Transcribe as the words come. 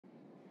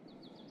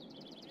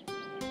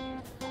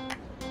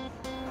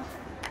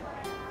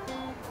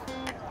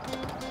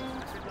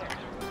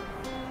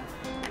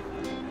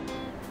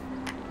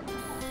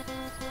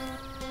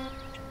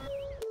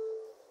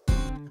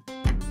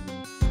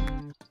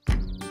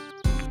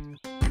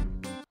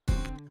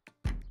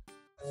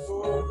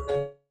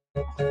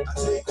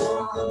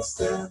one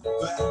step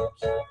back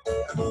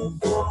and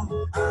move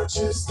on. I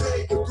just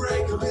take a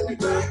break, I'll be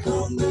back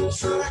on the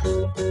track,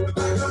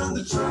 back on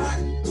the track.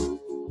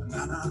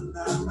 Na na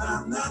na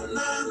na na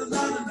na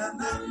na na na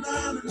na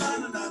na na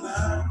na na.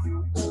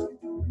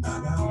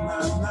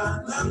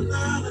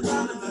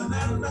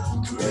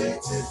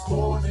 Creative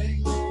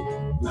morning.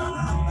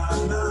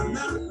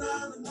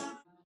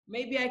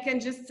 Maybe I can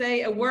just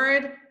say a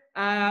word.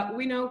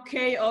 We know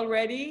Kay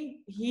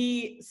already.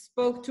 He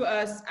spoke to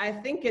us, I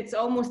think it's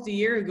almost a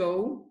year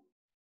ago.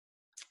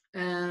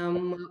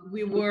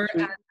 We were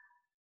at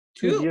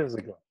 2 years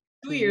ago.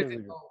 2 years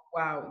ago.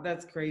 Wow,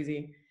 that's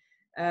crazy.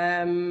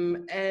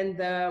 When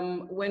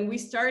we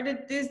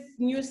started this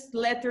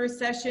newsletter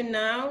session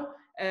now,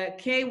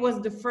 Kay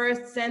was the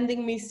first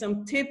sending me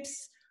some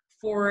tips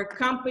for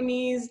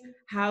companies,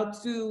 how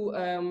to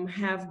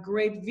have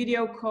great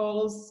video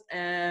calls,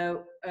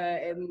 how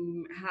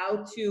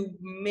to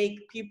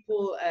make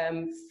people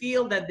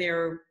feel that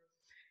they're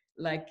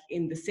like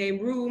in the same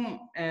room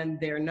and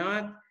they're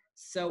not.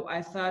 So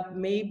I thought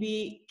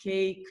maybe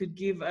Kay could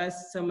give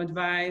us some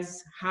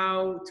advice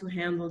how to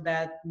handle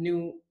that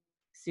new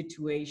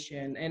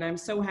situation. And I'm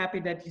so happy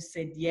that you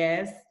said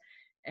yes.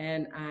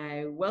 And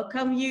I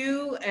welcome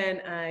you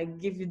and I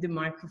give you the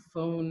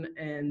microphone.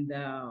 And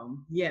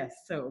yes,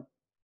 so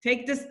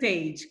take the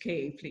stage,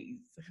 Kay, please.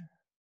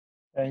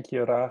 Thank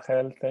you,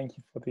 Rachel. Thank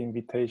you for the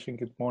invitation.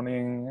 Good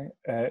morning,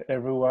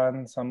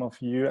 everyone. Some of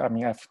you, I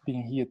mean, I've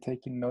been here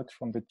taking notes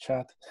from the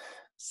chat.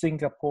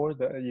 Singapore,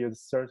 you're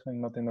certainly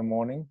not in the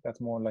morning.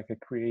 That's more like a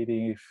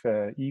creative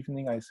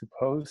evening, I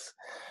suppose.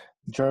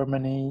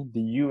 Germany,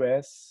 the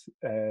US,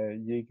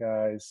 you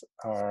guys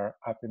are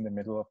up in the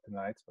middle of the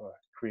night, so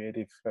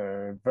creative,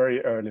 very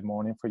early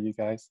morning for you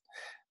guys.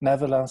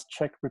 Netherlands,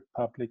 Czech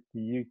Republic,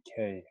 the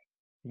UK,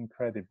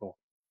 incredible.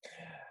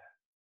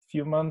 A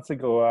few months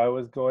ago, I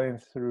was going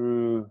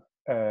through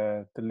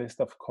the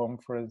list of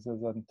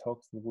conferences and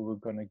talks that we were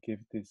going to give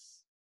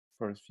this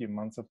first few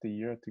months of the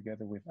year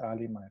together with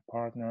Ali, my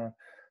partner,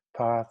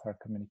 Path, our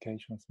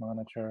communications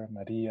manager,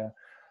 Maria.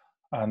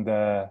 And,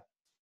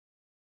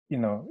 you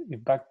know,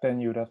 if back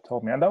then you'd have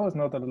told me, and that was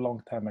not a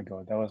long time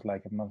ago, that was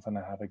like a month and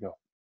a half ago.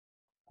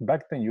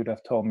 Back then you'd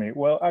have told me,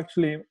 well,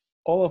 actually,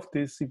 all of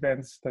these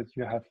events that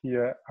you have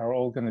here are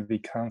all going to be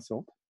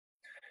canceled.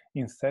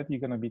 Instead, you're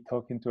going to be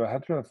talking to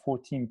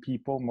 114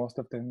 people, most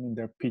of them in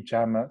their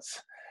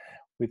pajamas,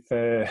 with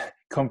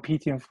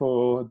competing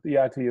for the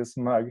ugliest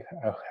mug.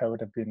 I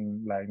would have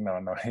been like, no,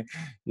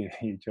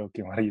 you're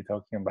joking. What are you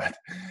talking about?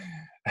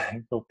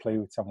 Go play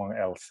with someone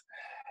else.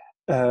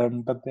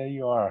 But there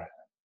you are.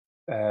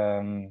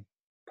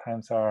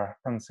 Times are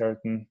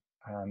uncertain,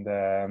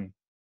 and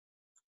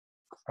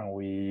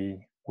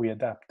we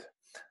adapt.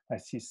 I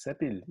see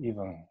Sebil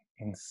even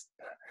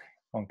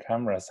on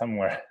camera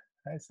somewhere.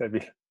 Hi,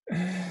 Sebil.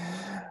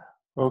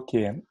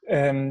 Okay,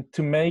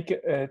 to make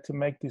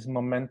this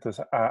momentous,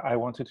 I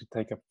wanted to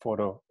take a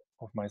photo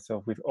of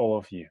myself with all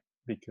of you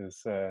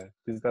because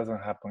this doesn't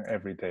happen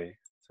every day.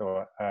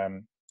 So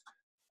I'm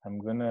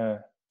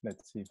gonna,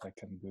 let's see if I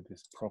can do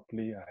this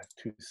properly. I have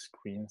two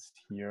screens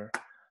here,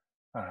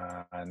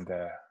 and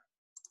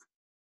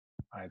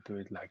I do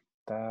it like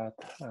that,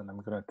 and I'm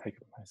gonna take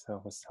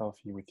myself a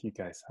selfie with you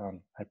guys,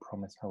 and I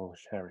promise I will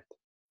share it.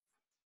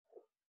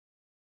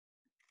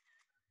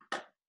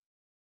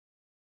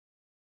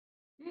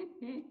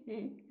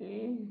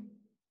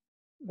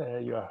 There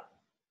you are.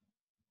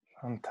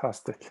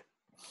 Fantastic.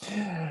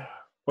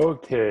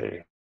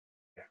 Okay.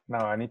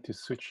 Now I need to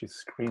switch the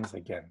screens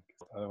again,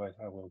 because otherwise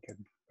I will get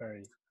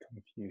very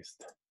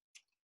confused.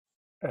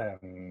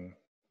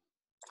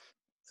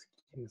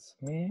 Excuse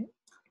me.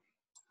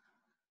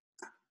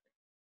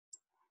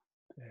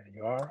 There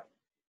you are.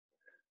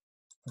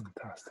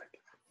 Fantastic.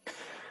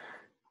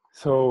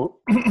 So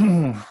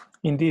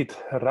indeed,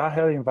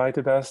 Rachel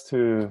invited us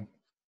to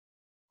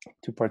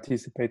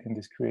participate in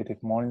this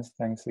Creative Mornings.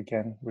 Thanks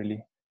again,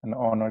 really an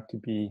honor to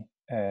be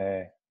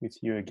with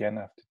you again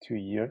after 2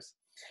 years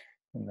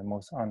in the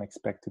most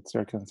unexpected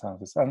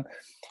circumstances. And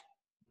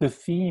the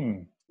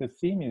theme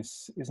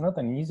is not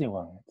an easy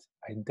one. It's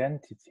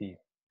identity.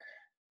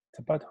 It's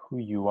about who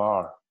you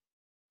are.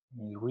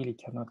 You really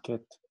cannot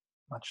get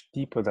much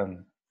deeper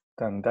than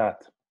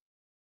that.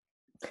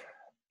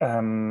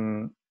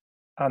 And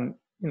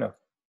you know,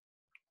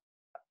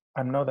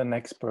 I'm not an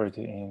expert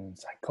in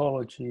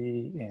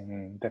psychology,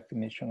 in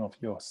definition of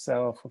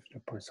yourself, of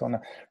your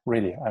persona.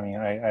 Really, I mean,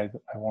 I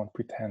won't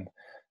pretend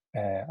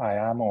I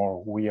am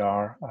or we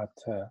are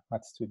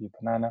at Studio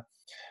Banana,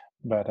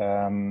 but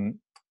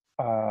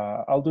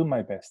I'll do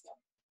my best.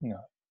 You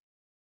know,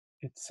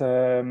 it's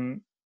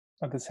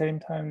at the same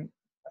time,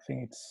 I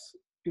think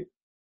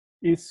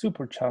it's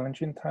super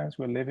challenging times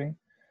we're living,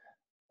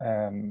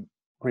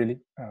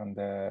 really, and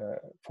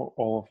for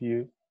all of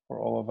you, for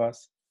all of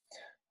us.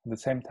 At the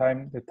same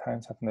time, the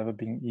times have never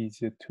been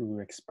easier to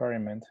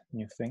experiment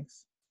new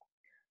things.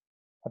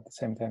 At the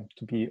same time,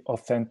 to be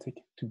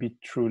authentic, to be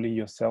truly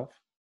yourself.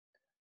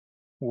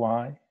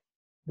 Why?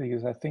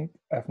 Because I think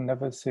I've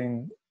never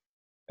seen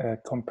a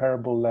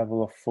comparable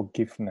level of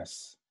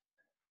forgiveness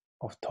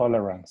of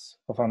tolerance,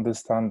 of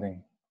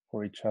understanding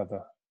for each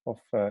other, of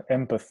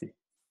empathy.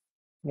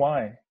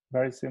 Why?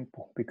 Very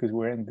simple, because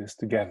we're in this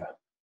together.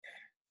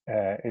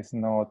 It's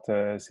not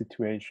a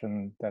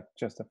situation that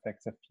just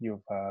affects a few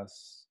of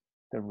us,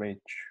 the rich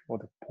or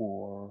the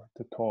poor,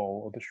 the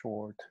tall or the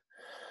short,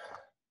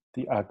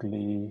 the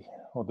ugly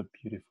or the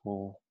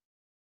beautiful.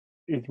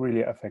 It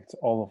really affects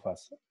all of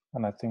us.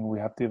 And I think we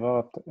have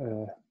developed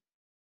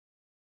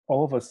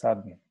all of a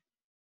sudden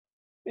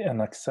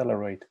an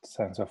accelerated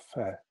sense of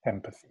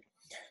empathy.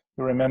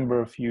 You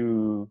remember a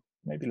few,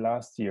 maybe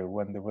last year,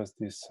 when there was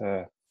this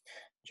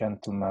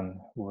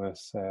gentleman who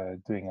was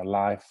doing a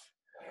live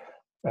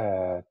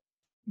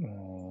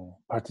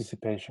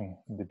participation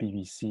in the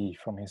BBC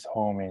from his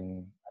home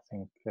in, I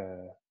think,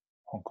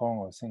 Hong Kong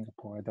or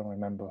Singapore, I don't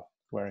remember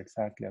where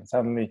exactly. And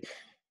suddenly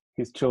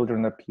his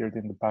children appeared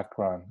in the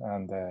background.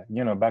 And,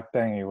 you know, back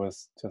then he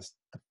was just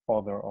the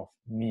father of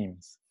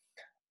memes.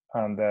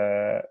 And,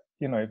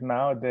 you know, if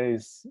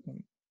nowadays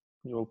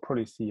you'll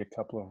probably see a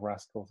couple of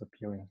rascals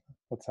appearing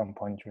at some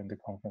point during the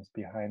conference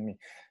behind me.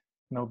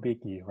 No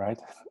biggie, right?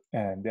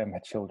 And they're my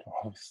children,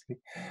 obviously.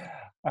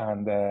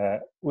 And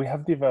we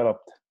have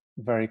developed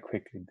very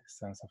quickly this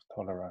sense of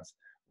tolerance,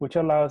 which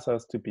allows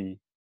us to be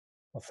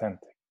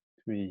authentic,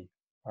 to be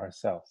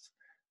ourselves,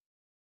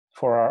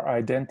 for our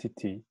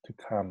identity to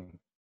come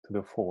to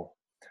the fore.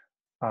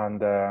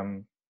 And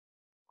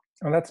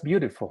that's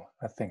beautiful,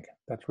 I think.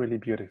 That's really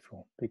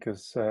beautiful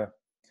because,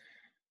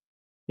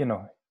 you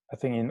know, I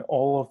think in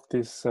all of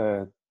this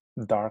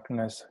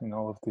darkness, in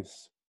all of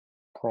these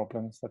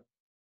problems that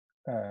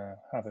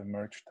have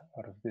emerged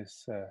out of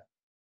this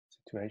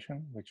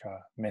situation, which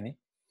are many,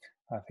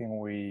 I think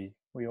we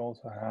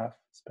also have,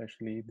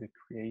 especially the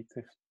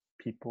creative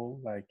people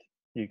like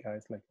you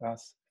guys, like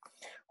us,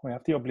 we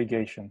have the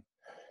obligation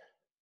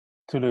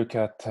to look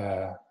at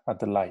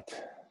the light,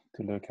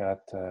 to look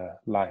at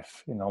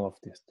life in all of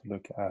this, to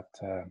look at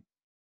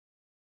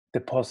the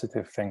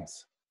positive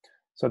things,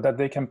 so that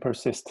they can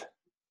persist.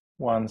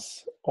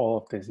 Once all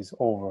of this is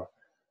over,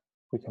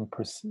 we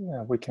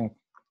can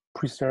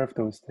preserve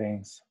those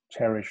things,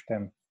 cherish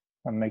them,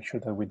 and make sure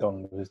that we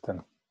don't lose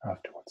them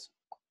afterwards.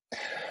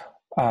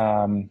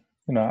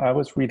 You know, I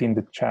was reading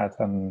the chat,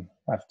 and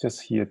I've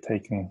just here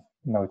taken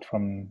note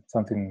from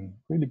something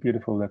really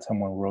beautiful that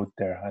someone wrote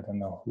there. I don't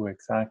know who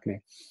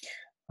exactly.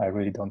 I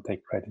really don't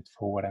take credit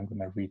for what I'm going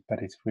to read,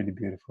 but it's really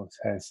beautiful. It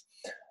says,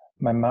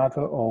 "My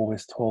mother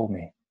always told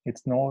me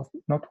it's not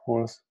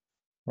worth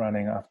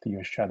running after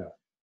your shadow,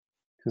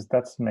 because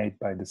that's made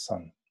by the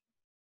sun.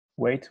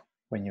 Wait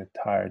when you're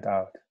tired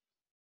out.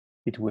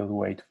 It will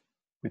wait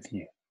with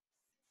you.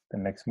 The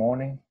next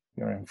morning,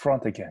 you're in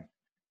front again.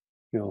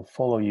 It'll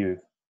follow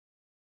you.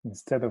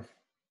 Instead of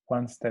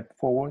one step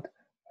forward,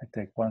 I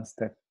take one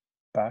step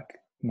back,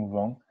 move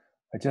on.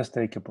 I just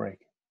take a break.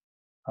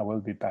 I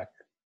will be back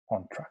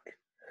on track."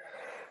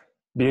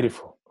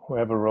 Beautiful.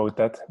 Whoever wrote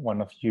that,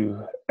 one of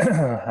you,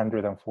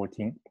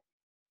 114,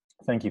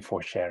 thank you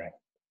for sharing.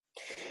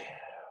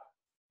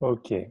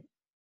 Okay.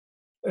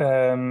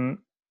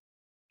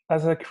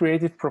 As a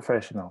creative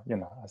professional, you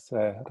know, as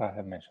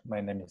Rahel mentioned,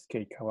 my name is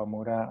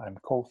Kawamura. I'm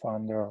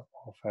co-founder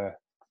of a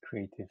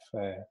creative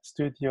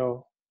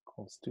studio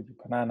called Studio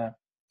Banana.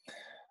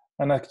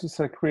 And as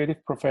a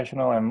creative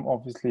professional, I'm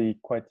obviously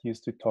quite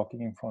used to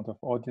talking in front of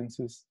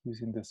audiences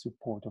using the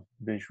support of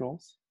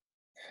visuals.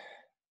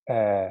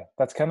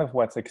 That's kind of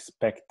what's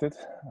expected,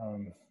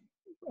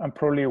 and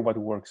probably what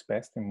works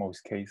best in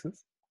most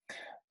cases.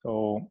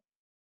 So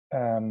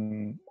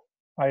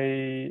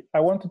I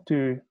wanted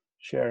to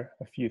share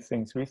a few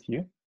things with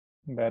you,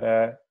 but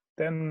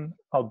then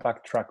I'll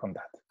backtrack on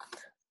that.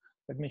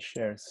 Let me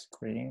share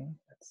screen.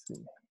 Let's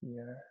see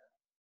here.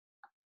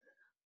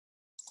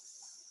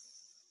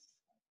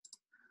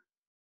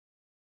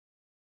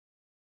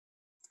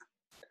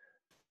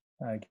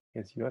 I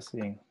guess you're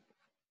seeing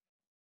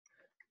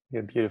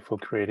your beautiful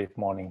Creative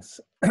Mornings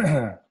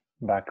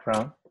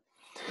background.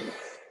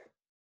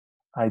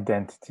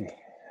 Identity,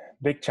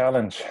 big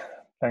challenge.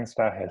 Thanks,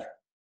 Rahel.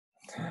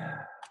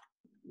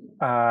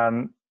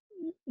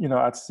 You know,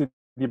 at Studio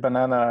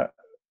Banana,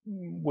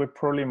 we're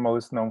probably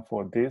most known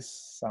for this.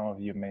 Some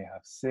of you may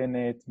have seen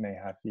it, may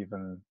have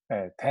even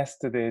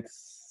tested it,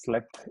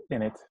 slept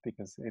in it,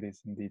 because it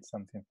is indeed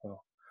something for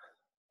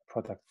a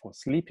product for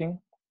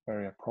sleeping,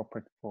 very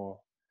appropriate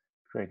for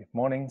creative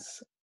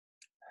mornings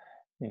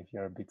if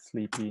you're a bit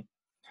sleepy.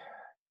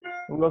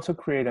 We also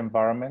create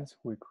environments.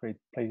 We create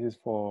places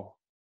for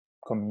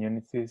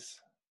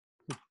communities.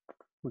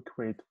 We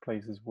create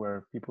places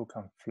where people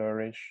can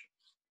flourish,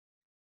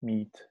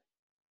 meet,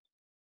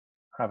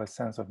 have a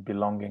sense of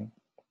belonging,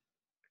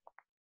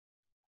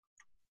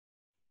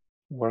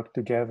 work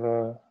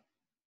together,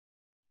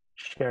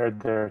 share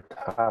their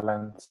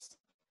talents,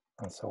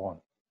 and so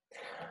on.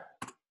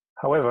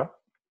 However,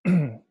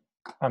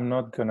 I'm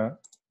not gonna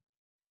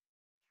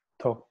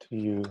talk to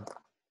you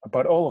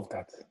about all of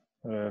that.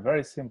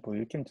 Very simple.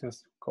 You can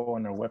just go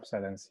on our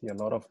website and see a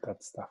lot of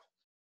that stuff.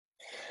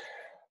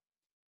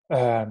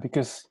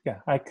 Because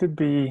yeah, I could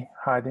be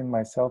hiding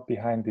myself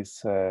behind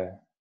this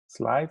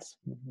slides,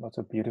 lots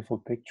of beautiful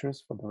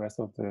pictures for the rest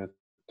of the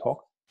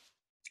talk.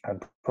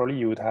 And probably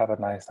you would have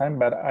a nice time,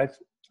 but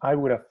I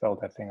would have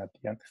felt, I think, at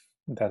the end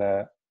that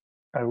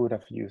I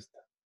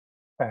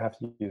have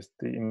used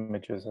the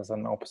images as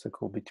an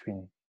obstacle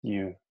between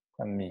you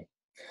and me.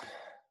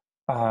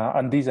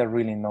 And these are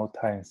really no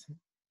times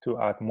to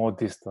add more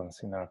distance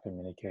in our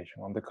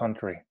communication. On the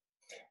contrary,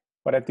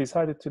 what I've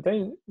decided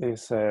today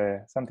is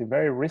something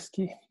very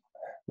risky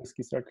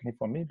certainly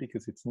for me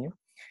because it's new,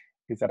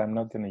 is that I'm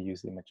not going to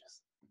use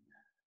images.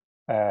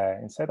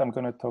 Instead, I'm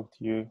going to talk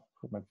to you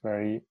from a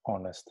very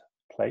honest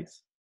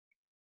place.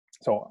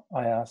 So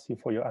I ask you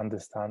for your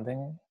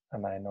understanding,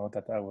 and I know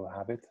that I will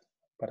have it,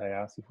 but I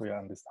ask you for your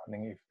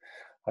understanding if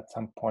at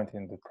some point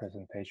in the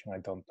presentation I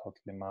don't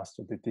totally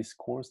master the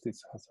discourse.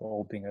 This has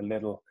all been a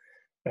little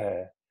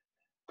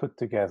put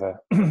together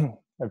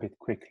a bit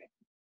quickly.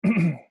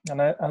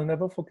 And I'll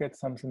never forget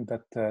something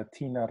that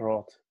Tina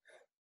Roth,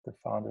 the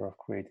founder of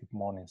Creative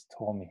Mornings,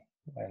 told me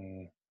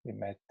when we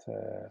met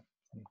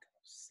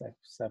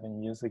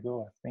 7 years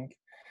ago, I think,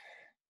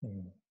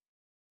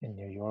 in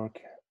New York.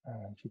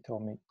 And she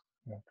told me,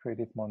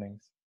 Creative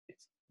Mornings,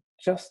 it's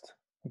just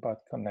about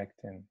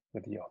connecting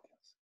with the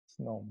audience. It's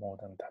no more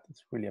than that.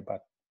 It's really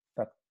about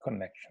that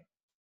connection.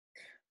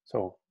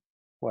 So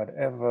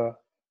whatever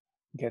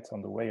gets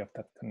on the way of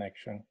that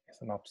connection is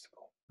an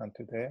obstacle. And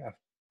today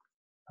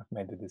I've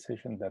made the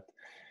decision that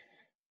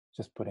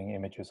just putting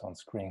images on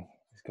screen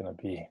is going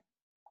to be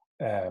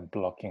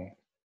blocking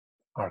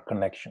our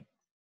connection.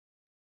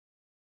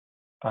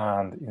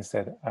 And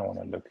instead, I want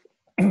to look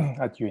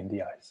at you in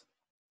the eyes.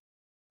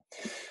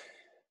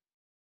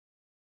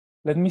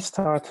 Let me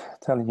start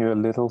telling you a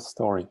little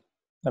story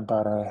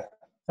about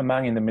a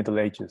man in the Middle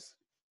Ages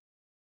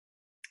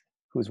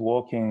who's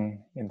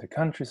walking in the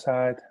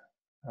countryside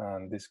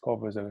and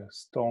discovers a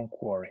stone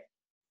quarry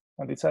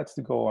and decides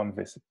to go and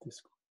visit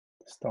this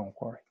stone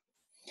quarry.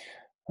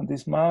 And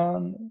this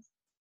man,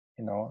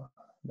 in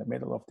the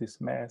middle of this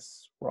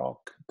mess,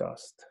 rock,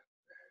 dust,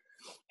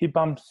 he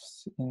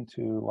bumps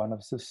into one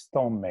of the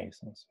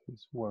stonemasons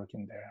who's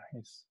working there.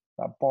 He's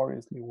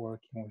laboriously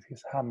working with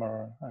his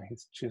hammer and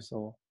his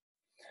chisel.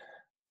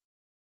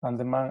 And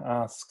the man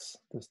asks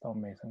the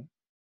stonemason,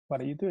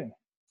 "What are you doing?"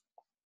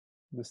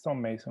 The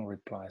stonemason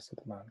replies to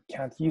the man,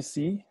 "Can't you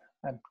see?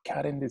 I'm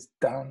cutting this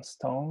down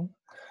stone,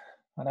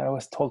 and I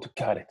was told to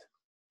cut it.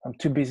 I'm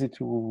too busy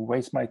to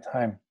waste my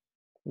time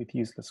with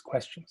useless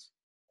questions."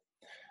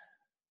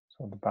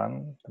 So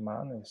the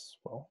man is,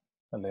 well,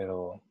 a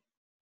little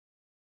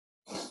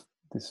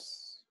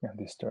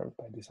disturbed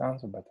by this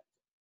answer, but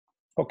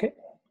okay,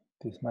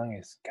 this man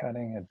is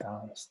cutting a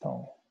down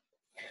stone.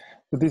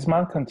 So this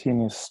man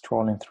continues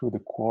strolling through the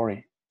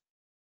quarry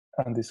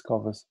and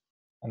discovers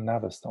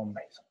another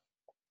stonemason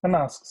and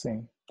asks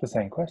him the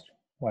same question,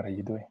 "What are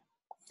you doing?"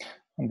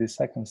 And the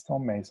second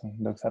stonemason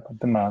looks up at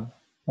the man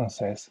and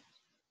says,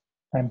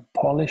 "I'm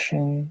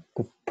polishing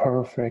the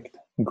perfect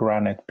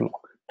granite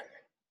block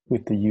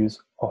with the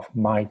use of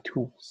my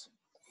tools.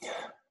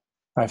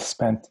 I've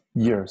spent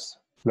years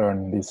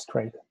learning this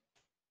trade,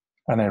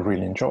 and I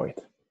really enjoy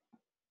it."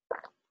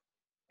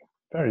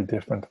 Very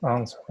different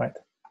answer, right?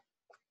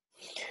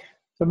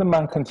 So the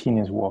man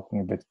continues walking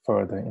a bit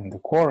further in the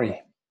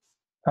quarry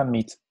and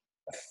meets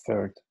a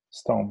third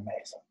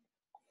stonemason.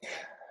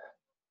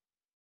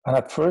 And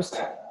at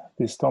first,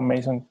 this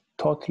stonemason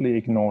totally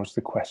ignores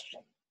the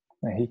question.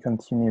 And he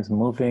continues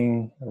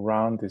moving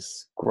around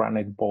this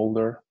granite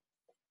boulder,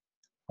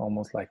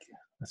 almost like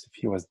as if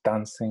he was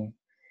dancing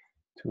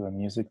to a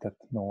music that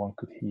no one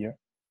could hear.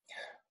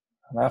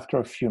 And after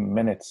a few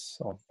minutes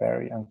of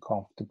very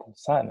uncomfortable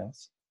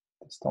silence,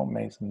 the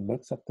stonemason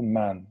looks at the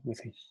man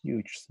with a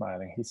huge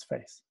smile in his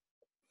face.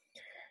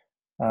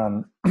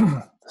 And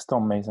the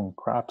stonemason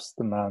grabs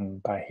the man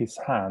by his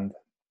hand.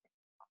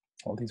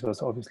 Well, this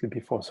was obviously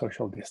before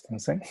social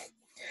distancing.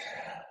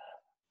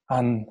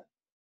 And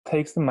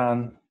takes the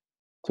man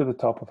to the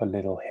top of a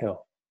little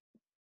hill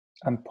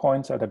and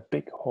points at a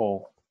big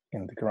hole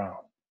in the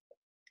ground.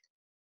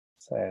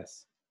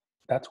 Says,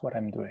 "That's what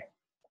I'm doing."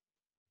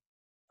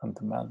 And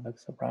the man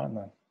looks around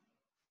and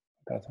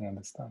doesn't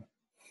understand.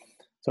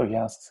 So he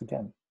asks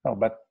again, "No,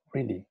 but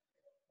really,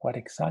 what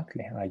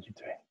exactly are you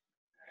doing?"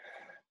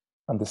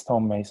 And the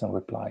stonemason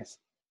replies,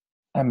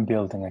 "I'm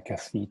building a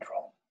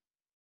cathedral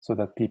so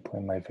that people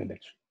in my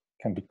village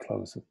can be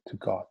closer to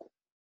God."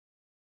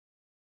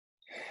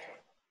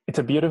 It's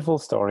a beautiful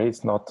story.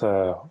 It's not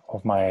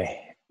of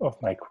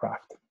my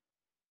craft.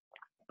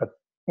 But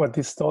what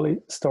this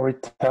story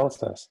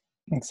tells us,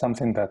 it's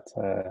something that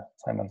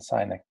Simon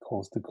Sinek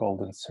calls the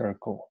golden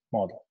circle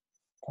model.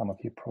 Some of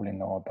you probably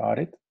know about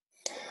it.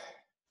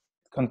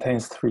 It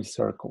contains 3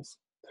 circles,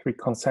 3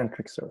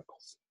 concentric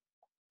circles.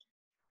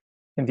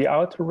 In the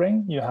outer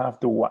ring, you have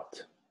the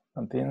what,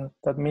 and then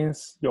that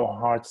means your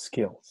hard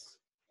skills,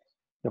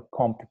 your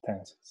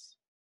competences,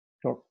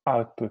 your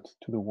output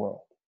to the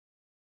world.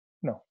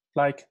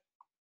 Like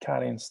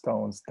cutting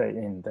stones day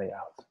in, day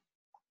out.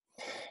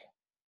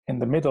 In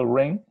the middle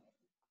ring,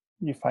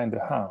 you find the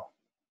how,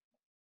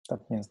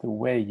 That means the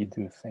way you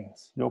do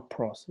things, your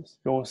process,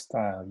 your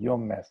style, your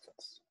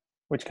methods,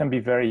 which can be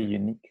very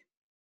unique.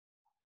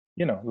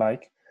 You know,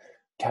 like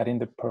cutting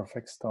the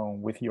perfect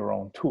stone with your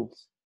own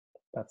tools.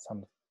 That's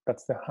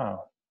the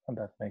how, and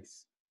that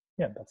makes,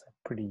 yeah, that's a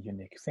pretty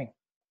unique thing.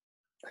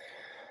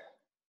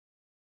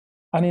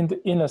 And in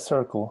the inner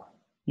circle,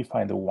 you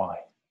find the why,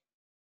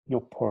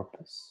 your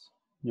purpose,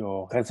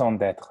 your raison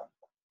d'être.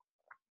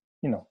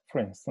 You know, for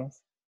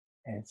instance,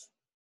 it's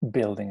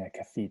building a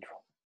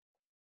cathedral.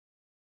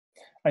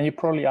 And you're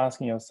probably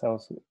asking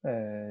yourselves,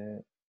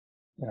 you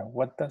know,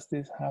 what does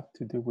this have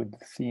to do with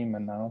the theme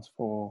announced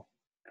for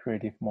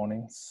Creative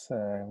Mornings,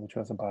 which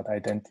was about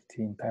identity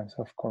in times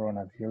of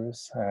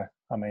coronavirus?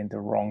 I'm in the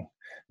wrong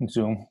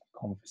Zoom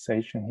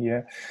conversation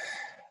here.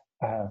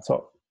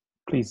 So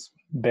please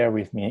bear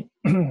with me.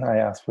 I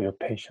ask for your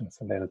patience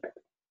a little bit.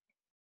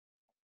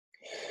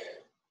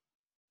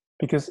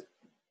 Because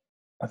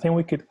I think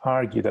we could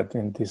argue that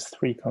in these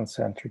three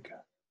concentric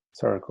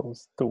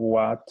circles, the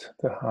what,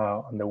 the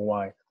how, and the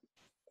why,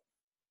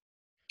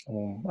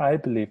 I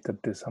believe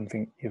that there's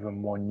something even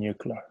more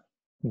nuclear.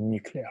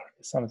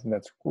 It's something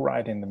that's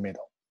right in the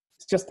middle.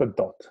 It's just a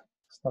dot.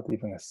 It's not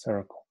even a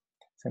circle.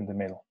 It's in the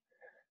middle.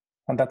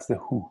 And that's the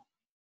who.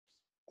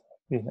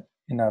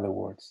 In other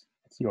words,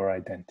 it's your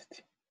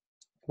identity.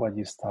 It's what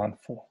you stand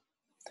for.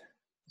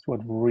 It's what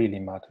really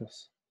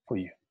matters for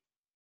you.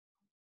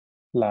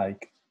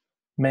 Like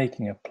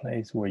making a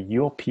place where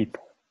your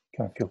people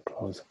can feel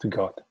closer to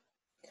God.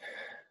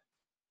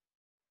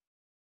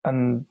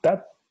 And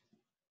that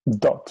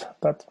dot,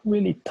 that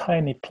really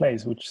tiny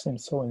place, which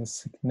seems so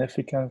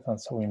insignificant and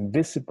so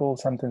invisible,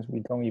 sometimes we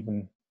don't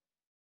even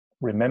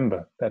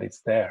remember that it's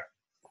there.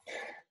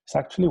 It's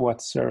actually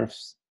what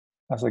serves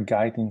as a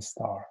guiding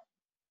star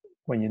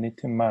when you need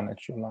to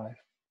manage your life,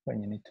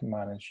 when you need to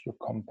manage your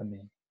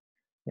company,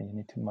 when you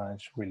need to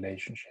manage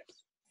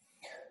relationships,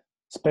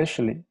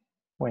 especially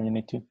when you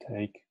need to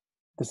take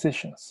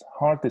decisions,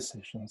 hard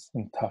decisions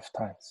in tough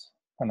times.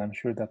 And I'm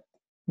sure that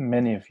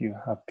many of you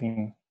have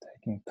been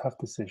taking tough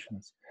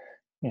decisions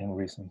in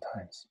recent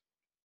times.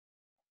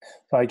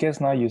 So I guess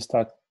now you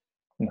start,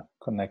 you know,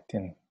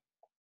 connecting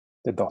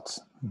the dots.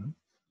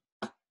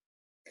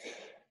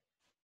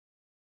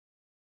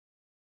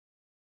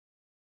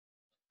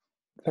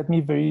 Let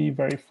me be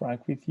very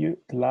frank with you.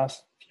 The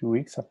last few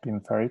weeks have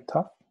been very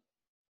tough,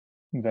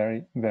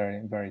 very,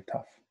 very, very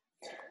tough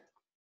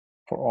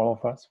for all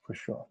of us, for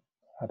sure.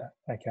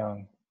 I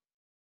can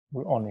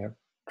only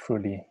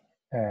truly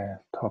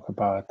talk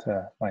about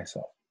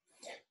myself.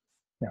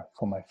 Yeah,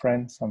 for my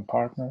friends and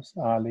partners,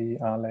 Ali,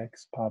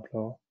 Alex,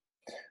 Pablo,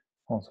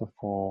 also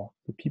for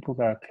the people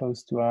that are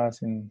close to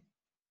us in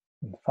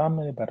the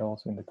family, but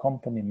also in the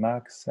company,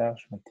 Max,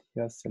 Serge,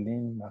 Matthias,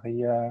 Celine,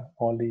 Maria,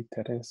 Oli,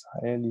 Teresa,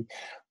 Eli,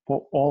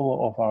 for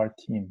all of our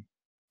team.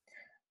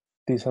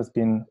 These have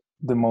been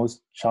the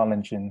most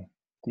challenging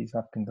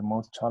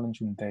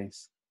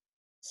days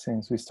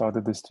since we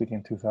started the studio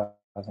in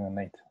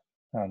 2008.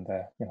 And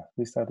you know,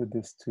 we started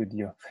this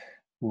studio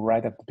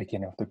right at the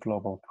beginning of the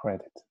global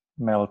credit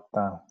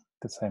meltdown.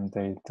 The same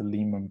day the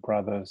Lehman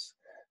Brothers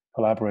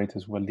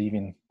collaborators were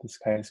leaving the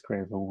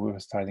skyscraper, we were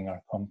starting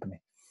our company.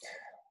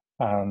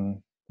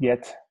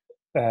 Yet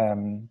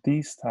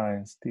these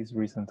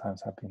recent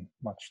times have been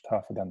much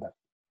tougher than that.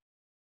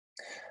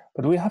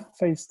 But we have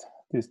faced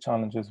these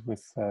challenges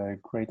with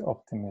great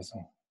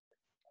optimism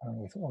and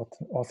with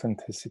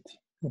authenticity,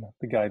 you know,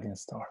 the guiding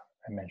star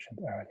I mentioned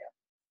earlier.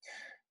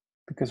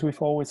 Because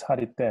we've always had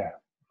it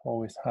there. We've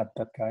always had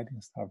that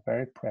guiding star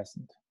very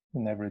present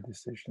in every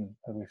decision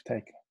that we've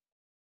taken.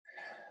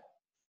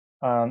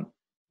 And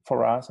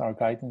for us, our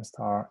guiding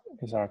star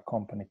is our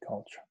company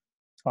culture,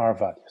 our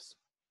values,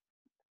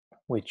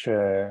 which,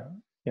 you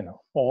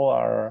know, all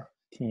our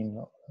team,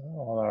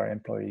 all our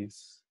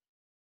employees,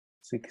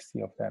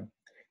 60 of them,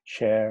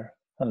 share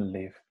and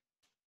live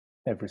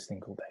every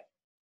single day.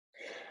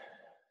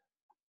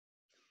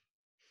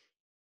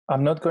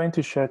 I'm not going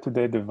to share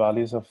today the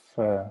values of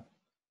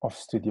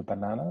Studio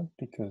Banana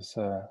because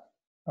a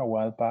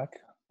while back,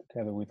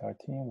 together with our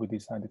team, we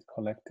decided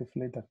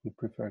collectively that we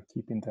prefer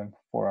keeping them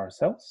for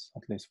ourselves,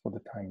 at least for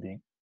the time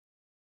being.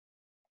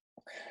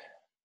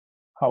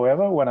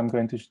 However, what I'm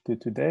going to do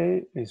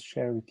today is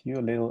share with you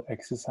a little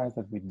exercise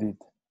that we did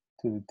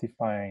to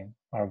define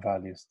our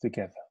values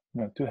together,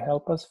 you know, to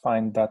help us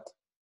find that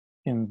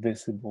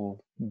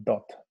invisible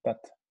dot, that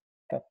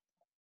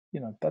you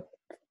know, that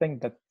thing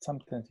that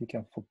sometimes you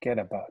can forget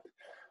about,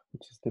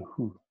 which is the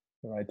who,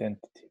 your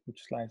identity,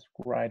 which lies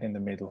right in the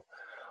middle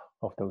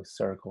of those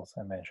circles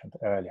I mentioned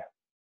earlier.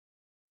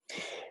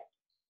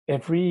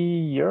 Every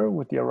year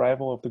with the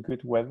arrival of the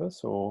good weather,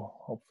 so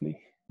hopefully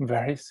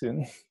very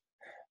soon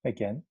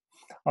again,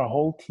 our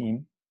whole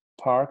team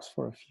parks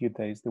for a few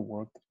days the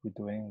work that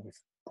we're doing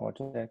with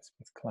projects,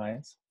 with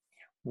clients.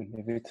 We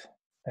leave it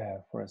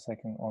for a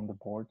second on the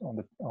board, on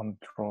the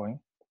drawing,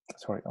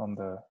 sorry, on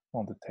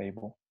the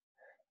table,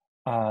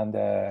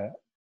 and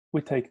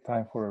we take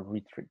time for a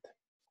retreat.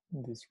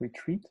 This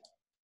retreat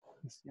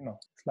is, you know,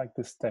 it's like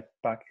the step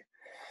back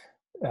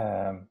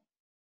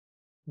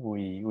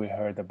we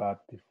heard about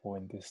before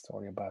in this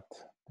story about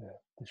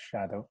the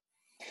shadow.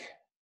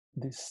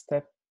 This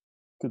step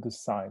to the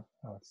side,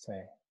 I would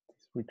say,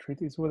 this retreat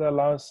is what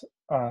allows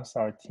us,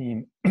 our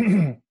team,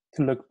 to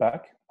look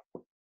back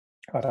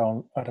at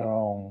our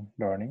own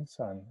learnings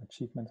and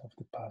achievements of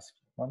the past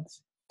few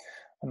months,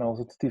 and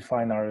also to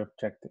define our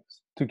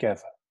objectives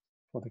together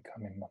for the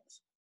coming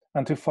months,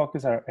 and to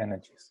focus our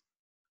energies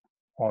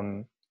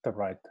in the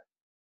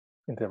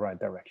right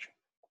direction.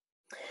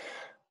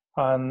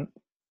 And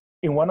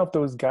in one of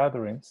those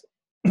gatherings,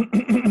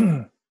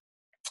 and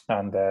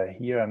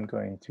here I'm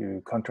going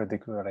to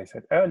contradict what I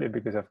said earlier,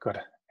 because I've got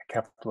a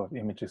couple of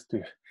images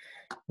to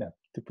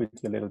put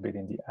you a little bit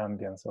in the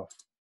ambience of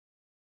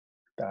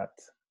that.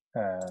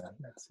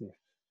 Let's see.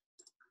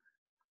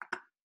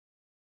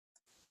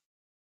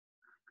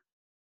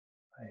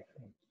 I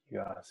think you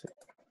are it.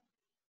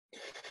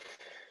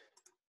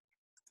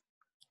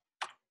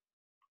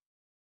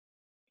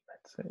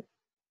 Let's see.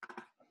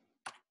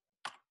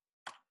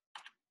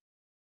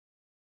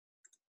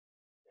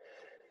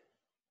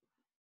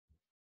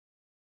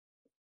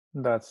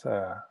 That's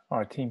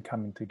our team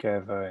coming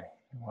together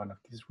in one of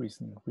these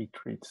recent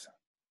retreats.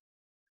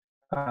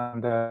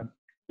 And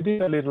we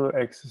did a little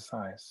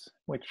exercise,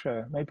 which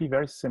may be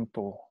very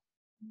simple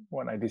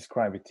when I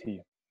describe it to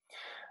you,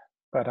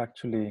 but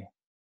actually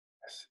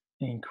is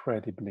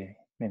incredibly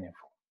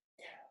meaningful.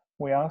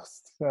 We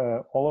asked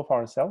all of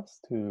ourselves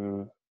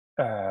to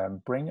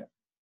bring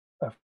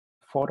a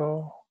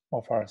photo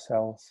of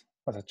ourselves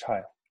as a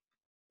child.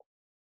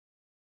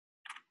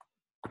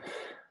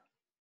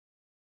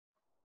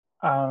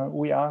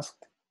 We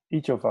asked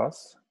each of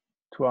us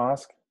to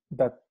ask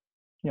that,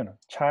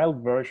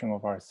 child version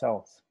of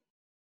ourselves,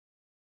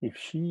 if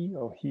she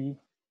or he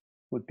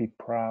would be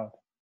proud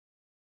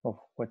of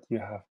what you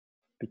have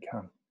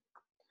become.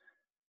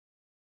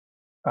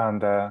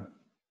 And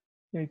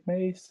it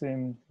may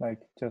seem like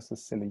just a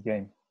silly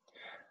game,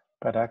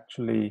 but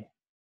actually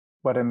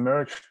what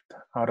emerged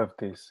out of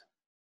this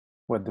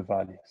were the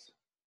values,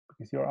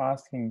 because you're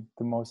asking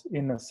the most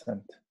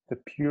innocent, the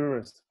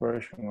purest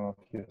version of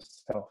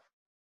yourself,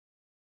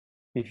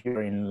 if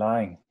you're in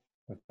line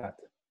with that.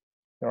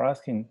 You're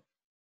asking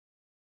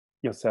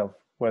yourself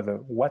whether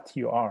what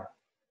you are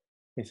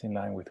is in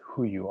line with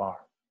who you are.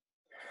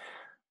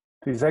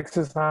 This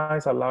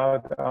exercise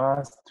allowed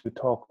us to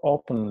talk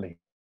openly,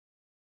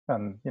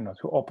 and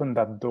to open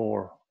that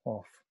door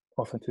of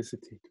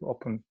authenticity, to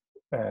open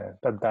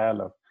that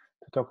dialogue,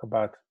 to talk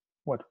about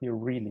what we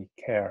really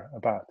care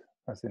about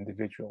as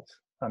individuals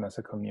and as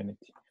a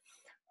community.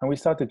 And we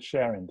started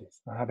sharing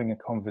this and having a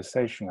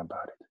conversation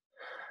about it.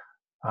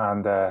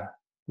 And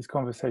this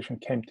conversation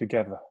came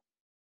together.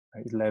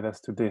 It led us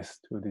to these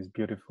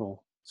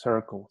beautiful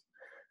circles,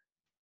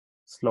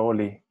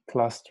 slowly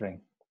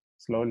clustering,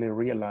 slowly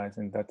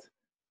realizing that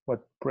what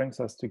brings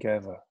us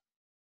together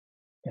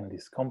in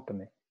this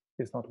company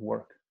is not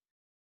work,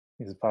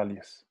 is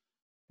values,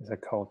 is a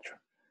culture,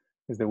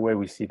 is the way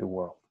we see the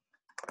world.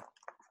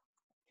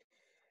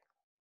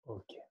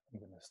 Okay, I'm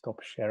going to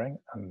stop sharing,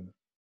 and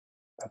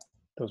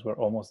those were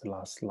almost the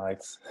last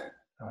slides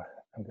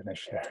I'm going to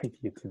share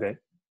with you today.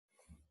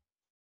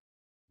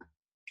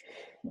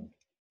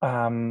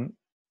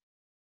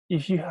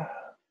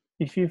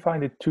 If you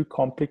find it too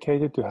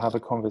complicated to have a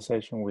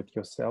conversation with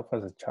yourself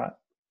as a child,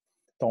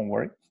 don't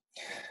worry.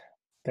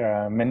 There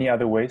are many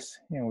other ways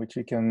in which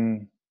you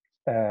can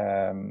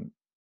try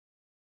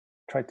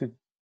to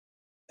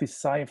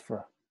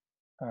decipher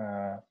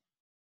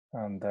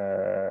and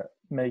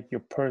make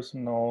your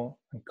personal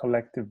and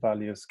collective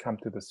values come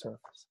to the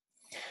surface.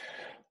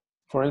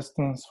 For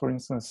instance,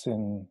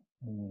 in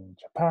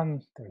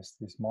Japan, there's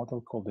this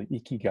model called the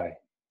Ikigai,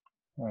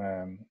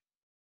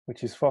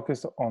 which is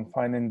focused on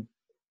finding,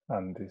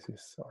 and this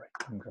is, sorry,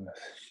 I'm going to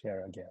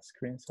share again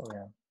screen. Sorry,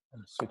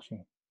 I'm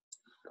switching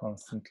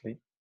constantly.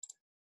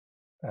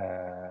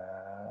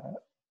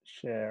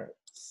 Share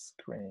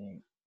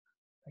screen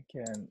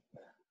again.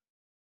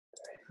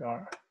 There you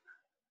are.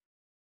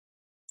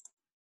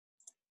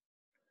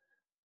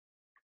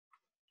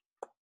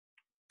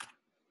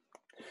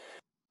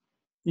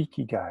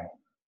 Ikigai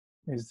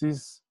is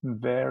this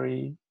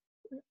very,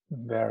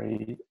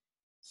 very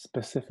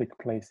specific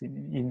place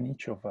in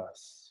each of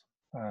us,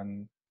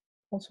 and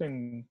also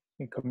in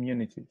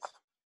communities.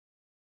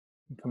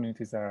 In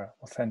communities that are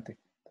authentic,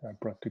 that are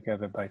brought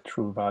together by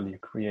true value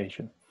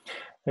creation.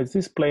 It's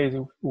this place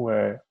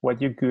where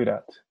what you're good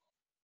at,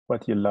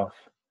 what you love,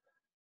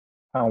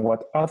 and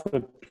what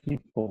other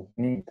people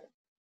need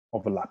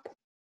overlap.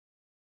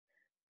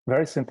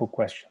 Very simple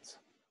questions,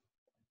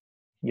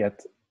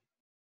 yet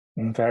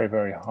very,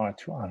 very hard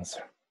to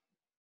answer.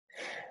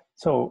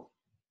 So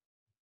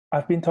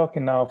I've been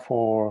talking now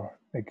for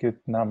a good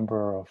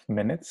number of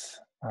minutes,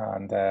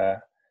 and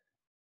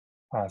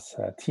as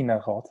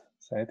Tina Roth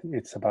said,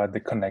 it's about the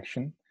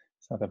connection.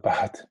 It's not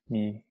about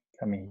me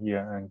coming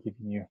here and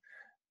giving you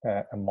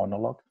a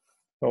monologue.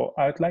 So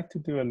I'd like to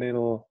do a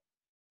little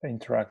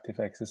interactive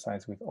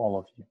exercise with all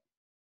of you.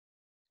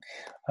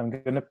 I'm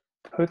going to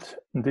put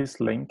this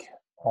link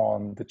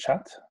on the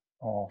chat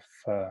of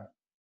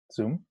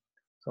Zoom,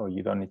 so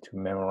you don't need to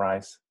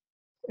memorize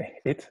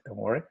it, don't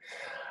worry.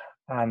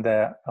 And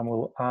I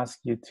will ask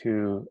you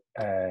to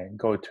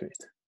go to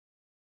it.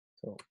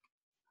 So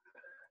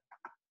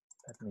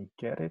let me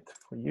get it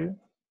for you.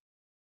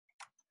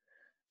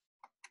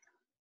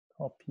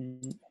 Copy.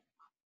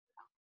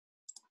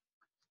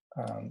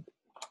 And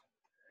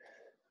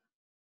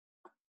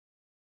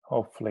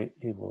hopefully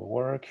it will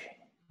work.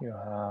 You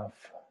have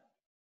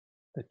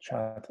the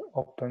chat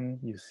open.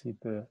 You see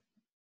the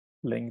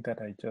link that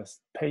I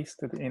just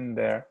pasted in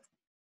there.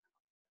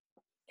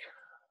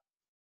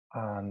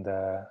 And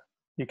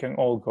you can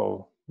all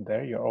go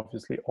there. You're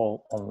obviously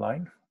all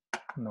online.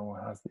 No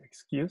one has the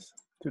excuse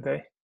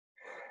today.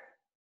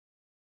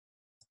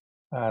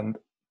 And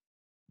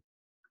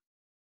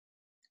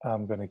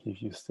I'm going to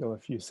give you still a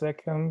few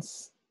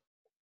seconds.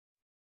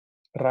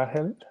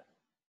 Rahel?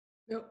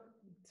 No,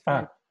 it's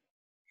fine.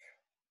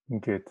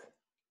 Good.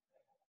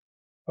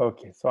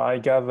 Okay, so I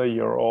gather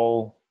you're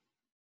all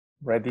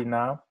ready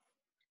now.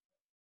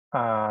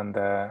 And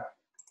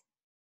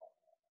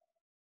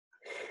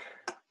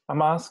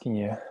I'm asking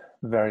you a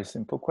very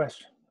simple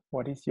question.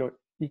 What is your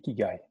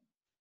ikigai?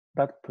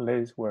 That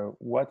place where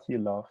what you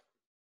love,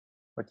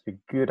 what you're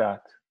good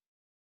at,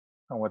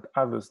 and what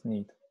others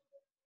need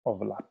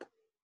overlap.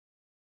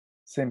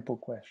 Simple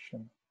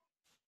question.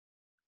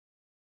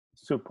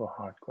 Super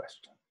hard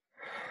question.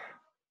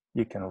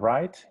 You can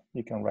write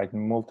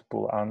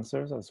multiple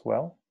answers as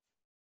well.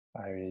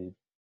 I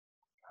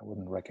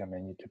wouldn't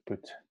recommend you to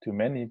put too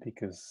many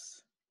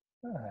because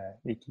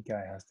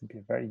ikigai has to be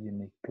a very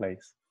unique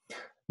place.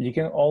 You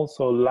can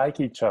also like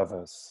each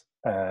other's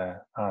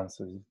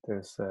answers.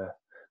 There's a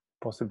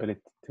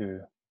possibility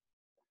to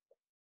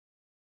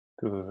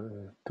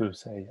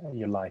say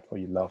you like or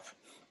you love,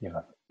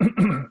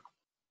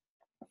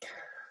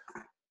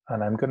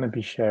 And I'm going to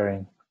be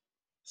sharing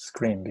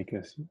screen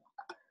because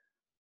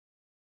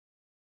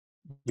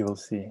you'll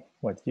see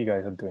what you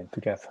guys are doing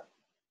together.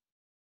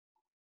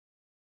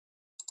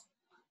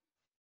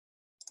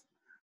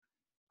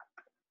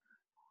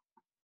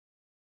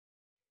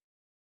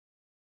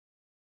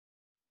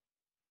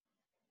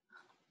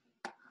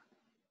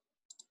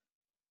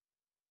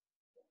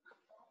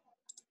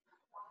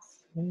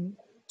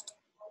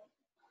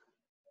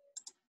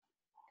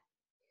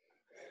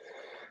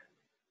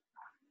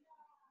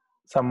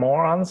 Some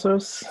more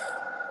answers.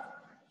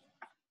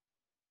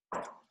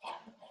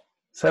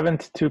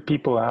 72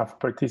 people have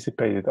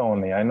participated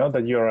only. I know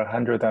that you're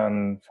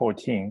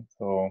 114,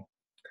 so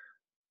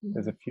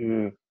there's a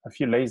few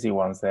lazy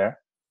ones there.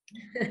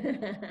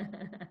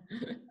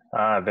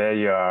 There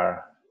you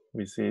are.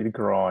 We see it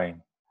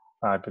growing.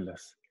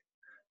 Fabulous.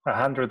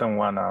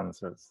 101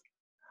 answers.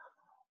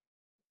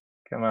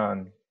 Come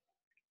on.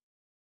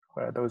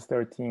 Where are those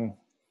 13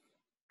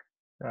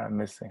 that I'm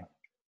missing?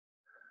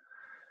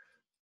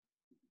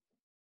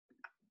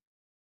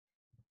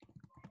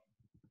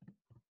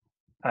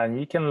 And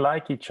you can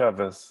like each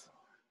other's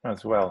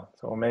as well.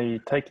 So maybe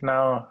take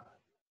now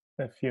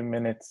a few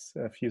minutes,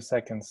 a few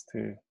seconds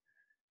to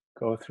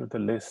go through the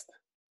list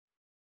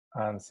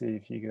and see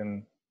if you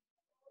can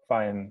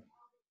find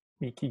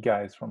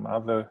ikigais from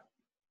other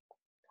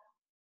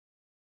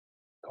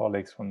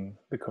colleagues from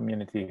the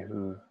community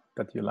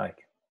that you like.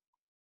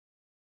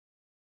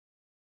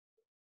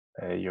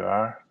 There you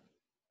are.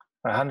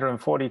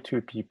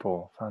 142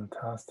 people.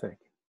 Fantastic.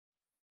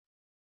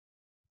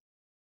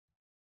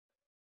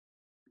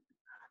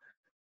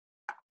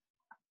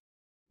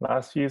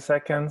 Last few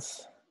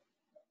seconds.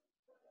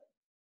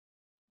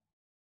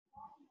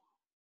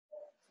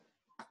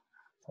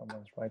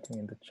 Someone's writing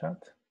in the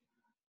chat.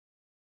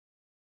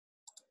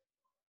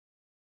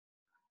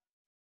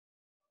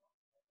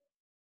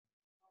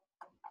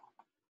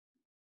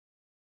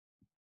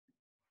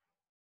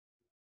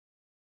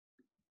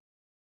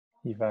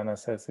 Ivana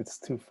says it's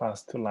too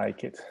fast to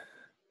like it.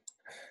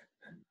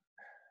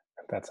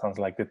 That sounds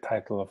like the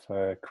title of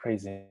a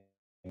crazy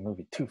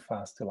movie, Too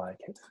Fast to Like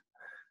It.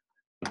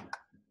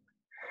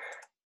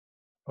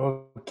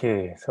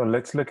 Okay, so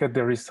let's look at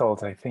the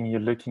results. I think you're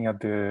looking at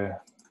the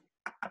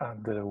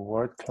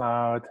word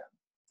cloud.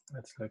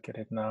 Let's look at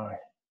it now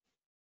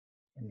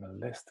in the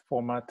list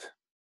format.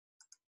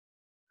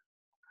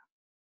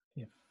 I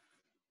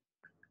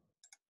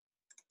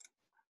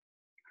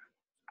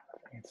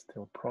think it's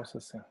still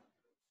processing.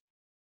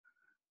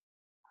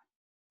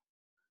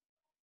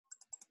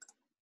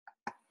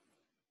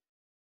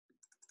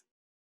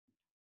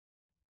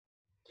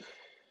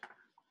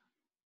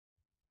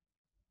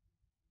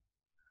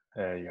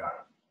 There you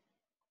are.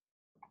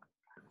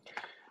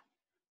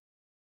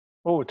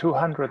 Oh,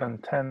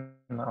 210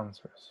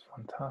 answers.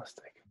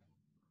 Fantastic.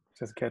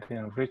 Just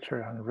getting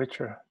richer and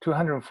richer.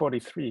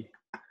 243,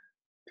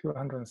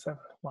 207.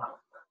 Wow.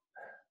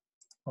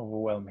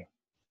 Overwhelming.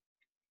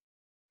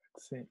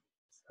 Let's see.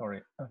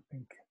 Sorry, I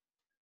think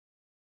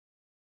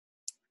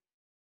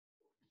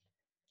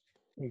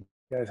you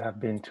guys have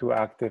been too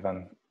active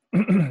and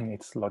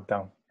it's locked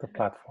down the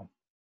platform.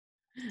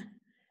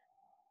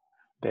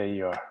 There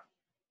you are.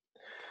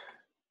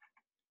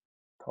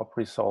 Top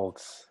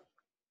results: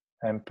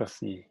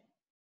 empathy,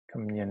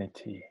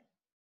 community,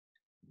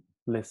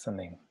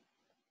 listening,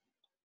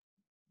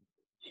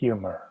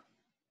 humor,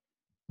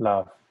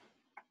 love.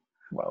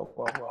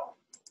 Wow.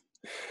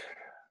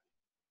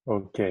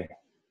 Okay,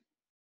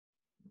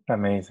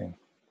 amazing.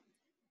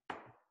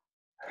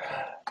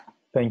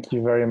 Thank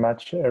you very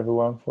much,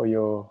 everyone, for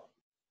your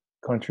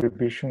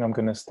contribution. I'm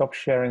going to stop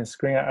sharing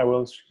screen. I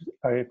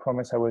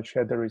promise I will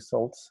share the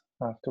results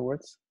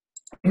afterwards.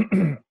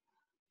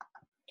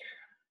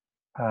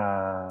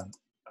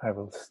 I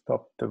will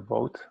stop the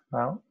vote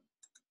now.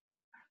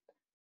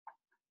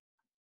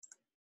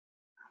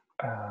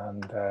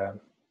 And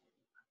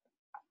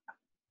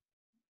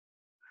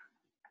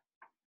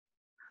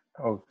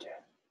okay,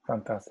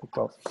 fantastic.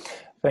 Well,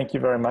 thank you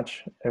very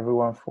much,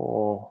 everyone,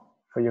 for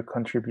your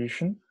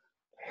contribution.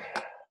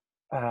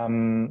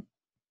 And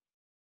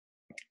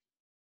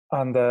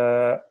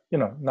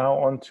now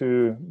on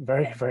to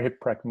very, very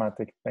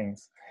pragmatic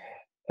things.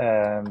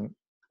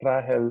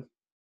 Rahel,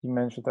 you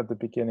mentioned at the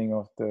beginning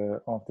of the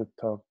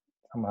talk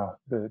somehow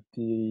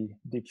the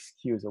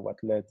excuse of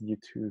what led you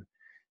to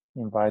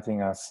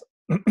inviting us,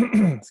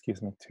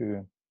 excuse me,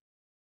 to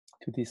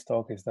this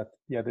talk is that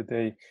the other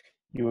day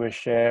you were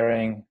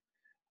sharing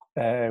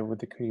with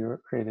the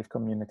creative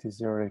community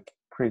Zurich,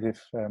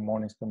 creative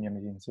mornings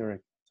community in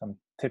Zurich, some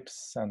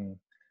tips and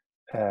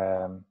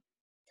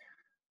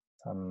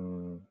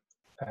some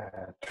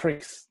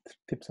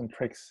tips and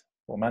tricks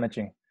for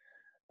managing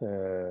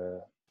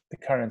the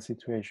current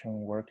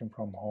situation, working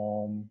from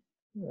home.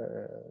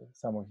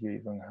 Some of you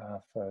even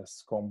have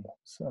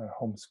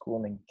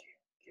homeschooling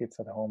kids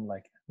at home,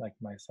 like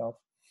myself.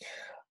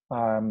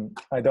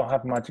 I don't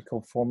have the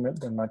magical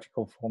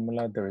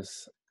formula. There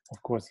is,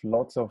 of course,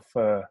 lots of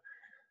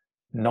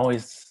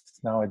noise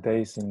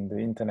nowadays in the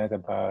internet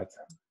about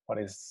what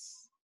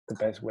is the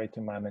best way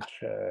to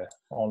manage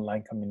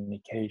online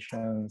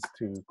communications,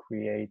 to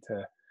create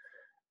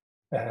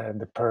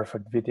the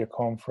perfect video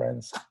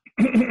conference.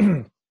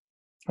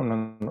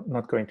 I'm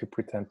not going to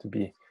pretend to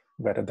be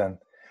better than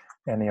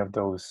any of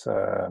those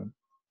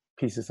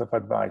pieces of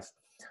advice.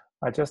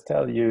 I just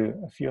tell you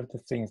a few of the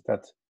things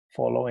that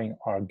following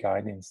our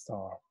guiding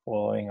star,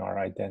 following our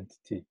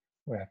identity,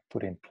 we have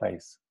put in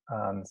place.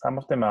 And some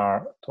of them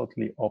are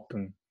totally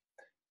open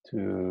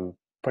to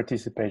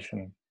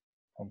participation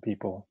from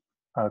people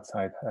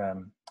outside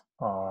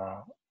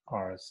our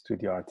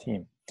studio, our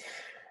team.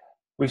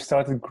 We've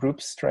started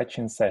group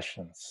stretching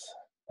sessions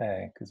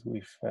because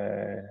we've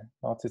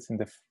noticed in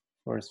the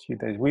first few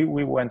days,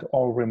 we went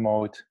all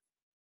remote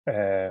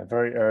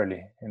very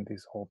early in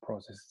this whole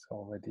process. It's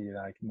already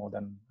like more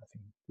than, I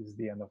think this is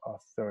the end of our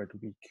third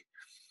week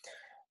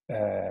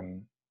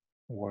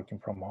working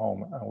from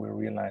home, and we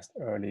realized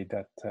early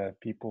that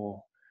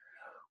people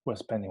were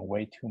spending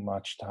way too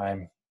much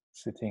time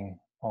sitting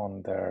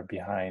on their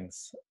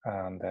behinds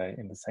and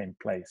in the same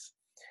place,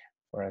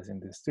 whereas in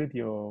the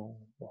studio,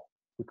 well,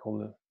 we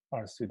call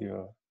our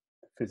studio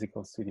the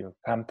physical studio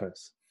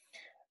campus.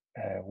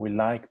 We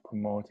like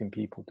promoting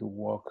people to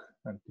walk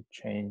and to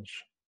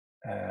change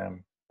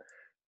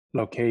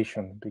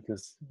location,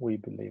 because we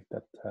believe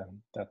that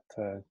that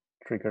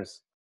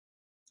triggers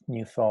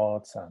new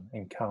thoughts and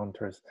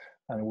encounters,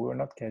 and we were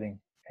not getting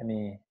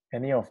any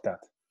of that.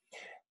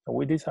 So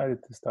we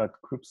decided to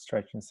start group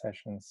stretching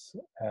sessions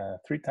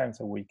 3 times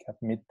a week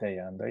at midday,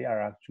 and they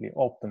are actually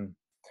open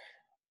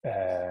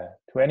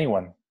to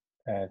anyone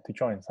to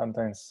join.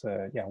 Sometimes,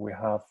 we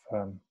have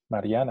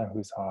Mariana,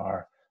 who's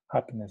our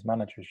happiness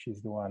manager.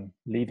 She's the one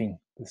leading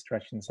the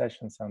stretching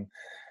sessions, and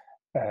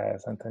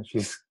sometimes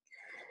she's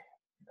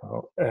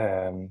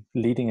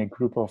leading a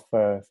group of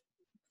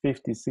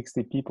 50,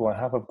 60 people, and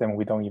half of them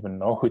we don't even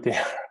know who they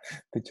are.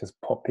 They just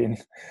pop in,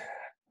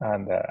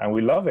 and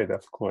we love it,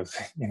 of course.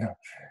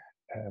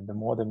 The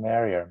more the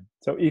merrier.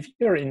 So if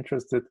you're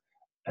interested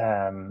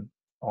on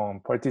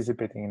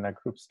participating in a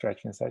group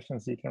stretching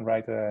sessions, you can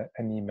write an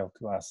email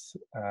to us,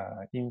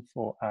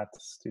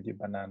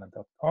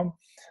 info@studiobanana.com,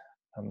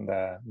 and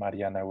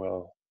Mariana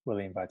will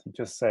invite you.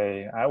 Just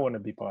say, I want to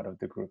be part of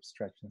the group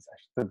stretching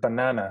session, the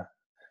banana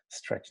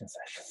stretching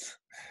sessions,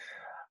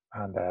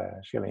 and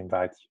she'll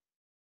invite you.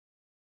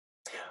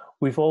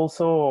 We've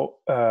also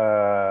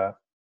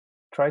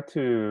tried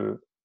to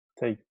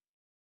take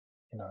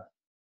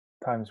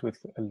times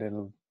with a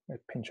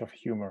pinch of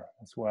humor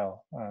as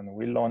well, and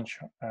we launch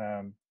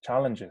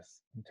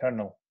challenges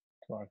internal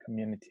to our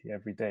community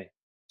every day.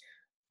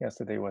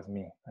 Yesterday was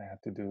me. I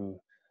had to do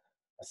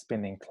a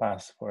spinning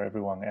class for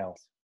everyone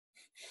else.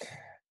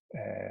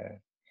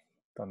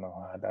 Don't know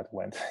how that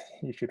went.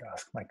 You should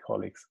ask my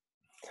colleagues.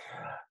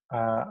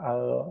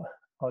 I'll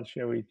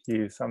share with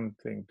you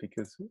something,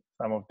 because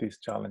some of these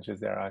challenges,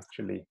 they're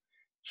actually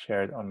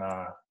shared on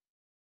our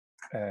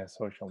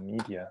social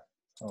media,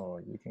 so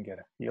you can get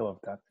a feel of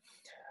that.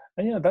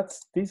 And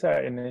these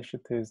are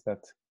initiatives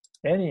that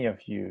any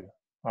of you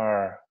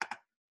are,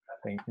 I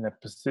think, in a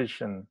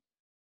position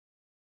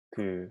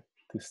to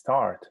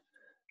start.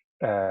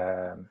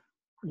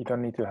 You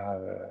don't need to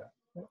have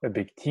a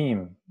big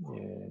team.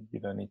 You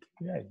don't need to,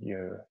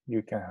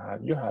 you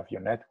have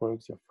your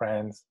networks, your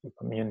friends, your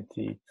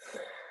community.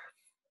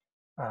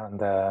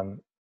 And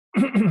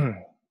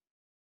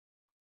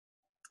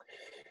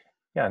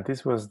yeah,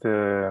 this was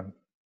the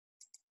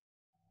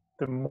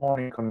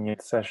morning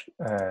commute session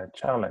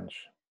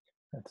challenge.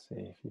 Let's see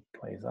if it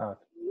plays out.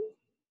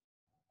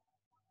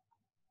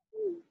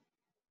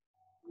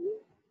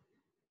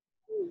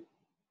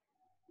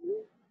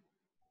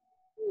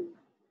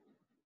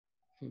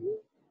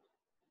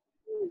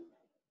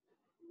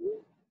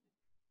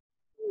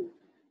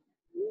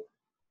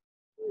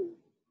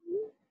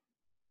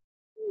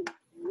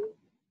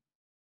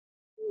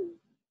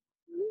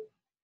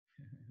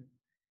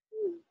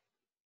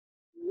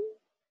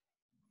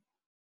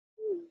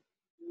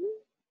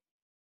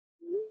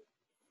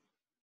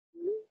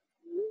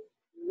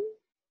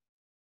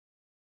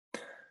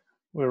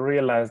 We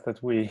realized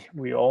that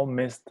we all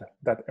missed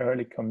that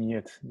early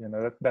commute. You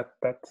know,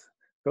 that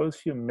those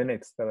few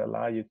minutes that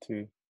allow you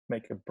to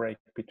make a break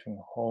between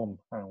home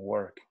and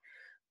work,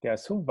 they are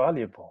so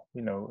valuable.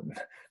 You know,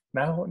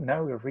 now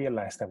we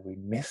realize that we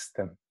missed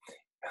them.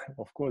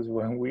 Of course,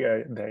 when we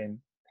are there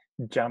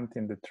jumped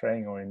in the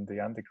train or in the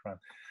underground,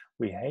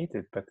 we hate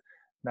it. But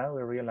now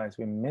we realize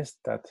we missed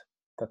that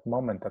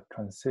moment, that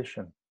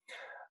transition.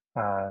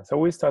 So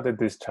we started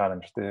this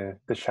challenge, the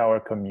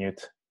shower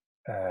commute,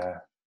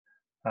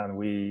 and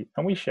we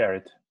share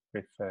it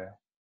with the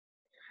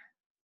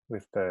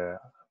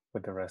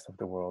rest of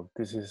the world.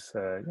 This is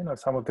you know,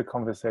 some of the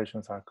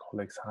conversations our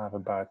colleagues have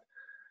about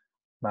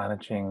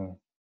managing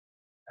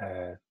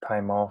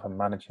time off and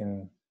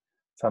managing.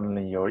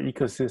 Suddenly your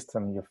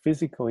ecosystem, your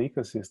physical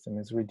ecosystem,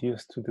 is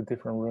reduced to the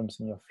different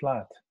rooms in your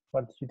flat.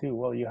 What do you do?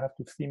 Well, you have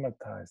to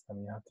thematize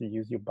them. You have to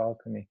use your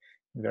balcony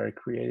in very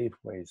creative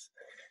ways.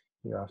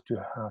 You have to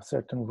have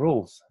certain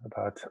rules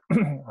about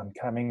I'm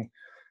coming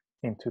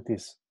into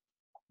this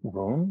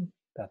room.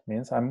 That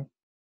means I'm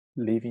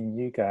leaving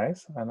you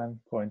guys and I'm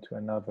going to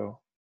another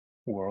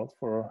world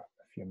for a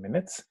few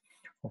minutes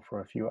or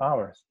for a few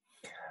hours.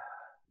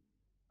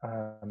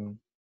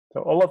 So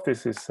all of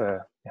this is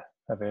yeah,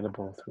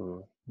 available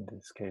through, in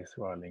this case,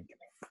 through our link.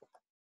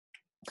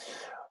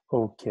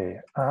 Okay,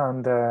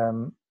 and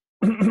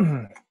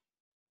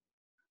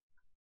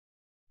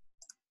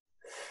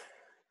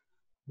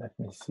let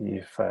me see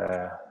if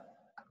I'm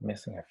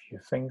missing a few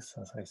things.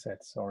 As I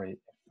said, sorry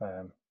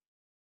if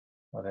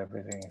not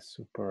everything is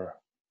super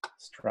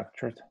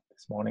structured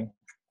this morning.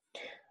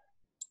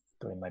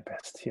 Doing my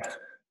best here.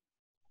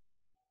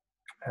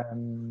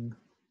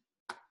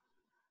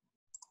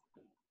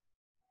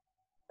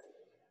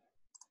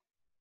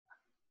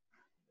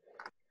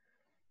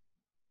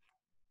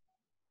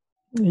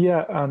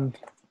 Yeah, and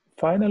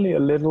finally a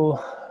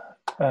little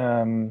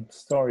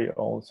story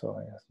also.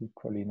 As you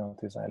probably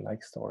notice, I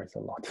like stories a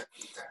lot.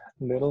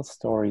 Little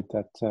story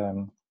that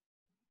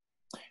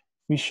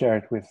we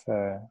shared with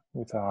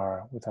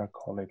our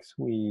colleagues.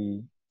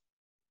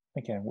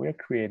 We're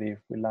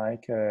creative. We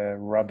like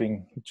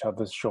rubbing each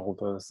other's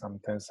shoulders,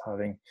 sometimes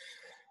having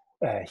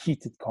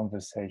heated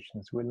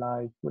conversations. We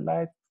like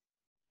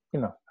you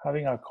know,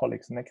 having our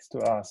colleagues next to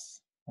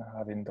us,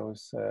 having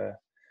those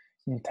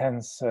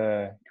intense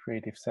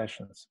creative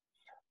sessions.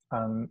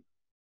 And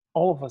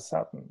all of a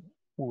sudden,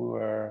 we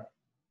were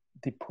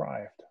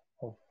deprived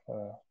of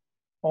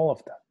all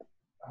of that.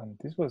 And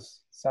this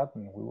was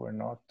sudden. We were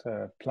not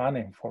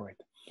planning for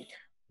it.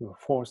 We were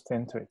forced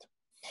into it.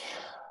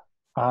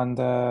 And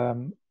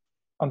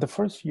the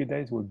first few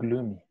days were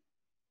gloomy.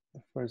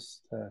 The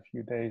first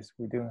few days,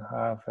 we didn't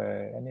have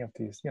any of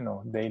these, you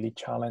know, daily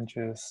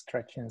challenges,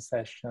 stretching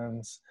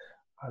sessions,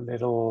 a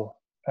little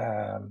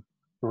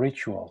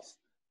rituals,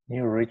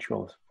 new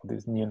rituals for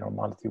this new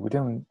normality. We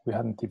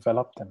hadn't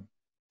developed them.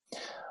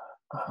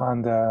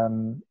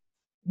 And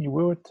we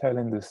were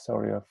telling the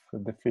story of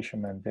the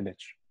fisherman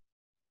village.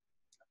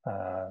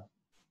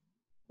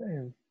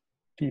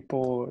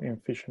 People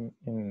in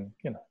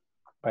you know,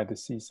 by the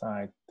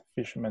seaside, the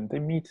fishermen, they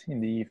meet in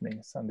the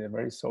evenings and they're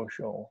very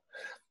social.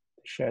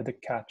 They share the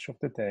catch of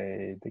the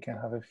day. They can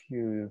have a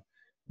few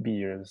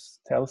beers,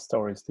 tell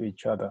stories to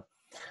each other.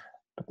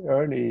 But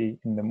early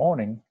in the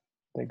morning,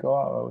 they go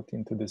out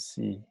into the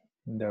sea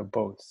in their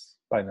boats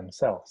by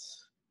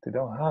themselves. They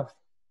don't have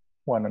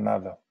one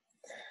another.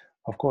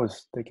 Of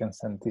course, they can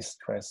send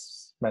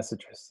distress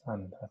messages,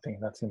 and I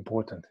think that's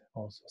important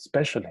also,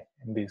 especially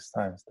in these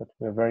times, that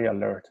we're very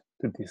alert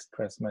to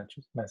distress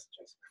messages.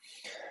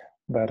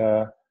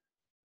 But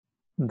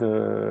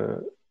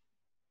the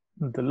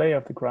lay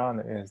of the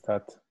ground is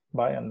that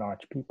by and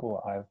large, people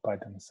are by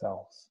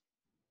themselves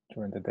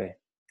during the day.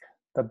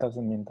 That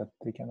doesn't mean that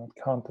they cannot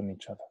count on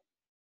each other.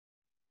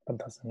 That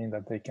doesn't mean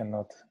that they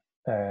cannot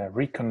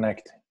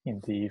reconnect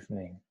in the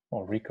evening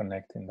or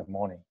reconnect in the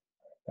morning.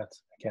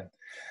 That's, again,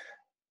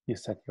 you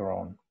set your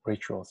own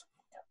rituals.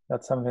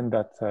 That's something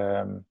that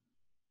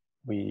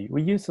we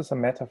use as a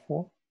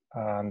metaphor.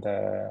 And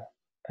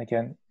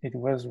again, it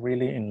was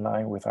really in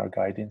line with our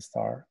guiding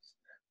stars,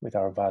 with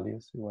our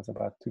values. It was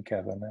about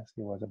togetherness.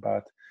 It was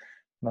about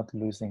not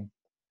losing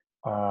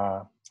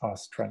our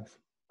strength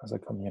as a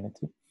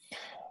community.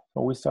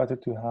 So we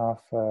started to have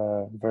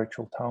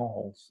virtual town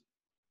halls,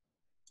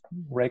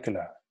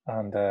 regular.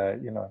 And,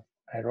 you know,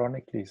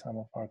 ironically, some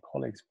of our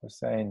colleagues were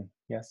saying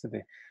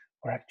yesterday,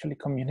 we're actually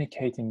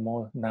communicating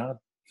more now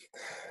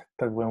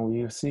than when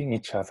we were seeing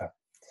each other.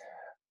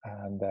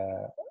 And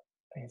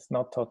it's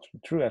not totally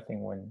true. I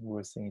think when we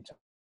were seeing each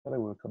other,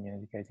 we were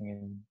communicating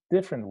in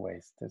different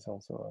ways. There's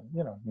also,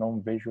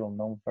 non-visual,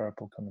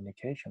 non-verbal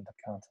communication that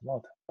counts a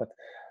lot. But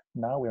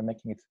now we're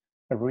making it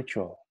a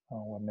ritual.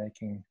 We're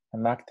making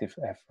an active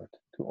effort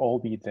to all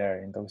be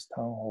there in those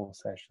town hall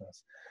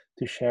sessions,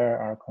 to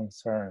share our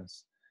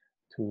concerns,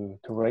 to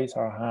raise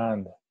our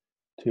hand,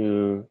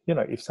 to,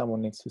 if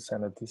someone needs to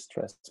send a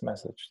distress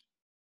message,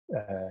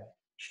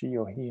 she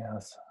or he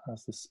has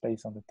the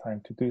space and the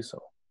time to do so.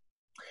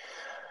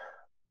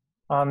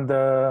 And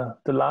the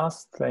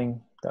last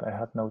thing that I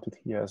had noted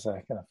here as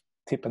a kind of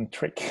tip and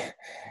trick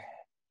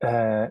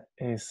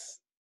is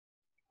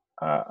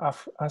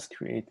as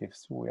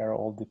creatives, we are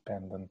all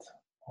dependent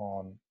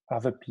on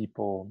other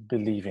people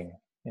believing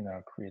in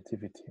our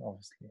creativity,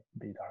 obviously,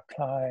 be it our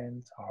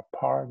clients, our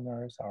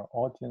partners, our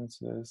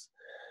audiences,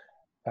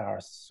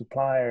 our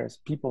suppliers.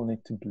 People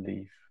need to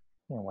believe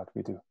in what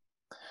we do.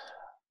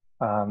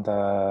 And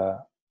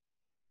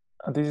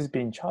this is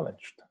being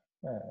challenged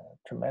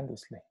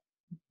tremendously.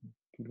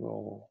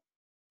 People,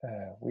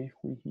 we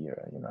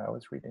hear, I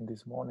was reading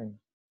this morning,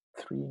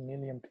 3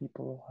 million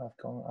people have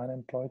gone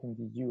unemployed in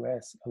the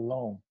US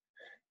alone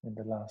in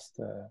the last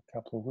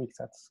couple of weeks.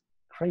 That's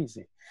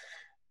crazy.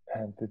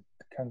 And the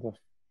kind of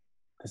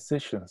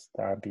decisions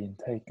that are being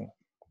taken.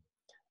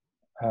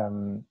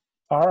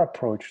 Our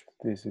approach to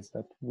this is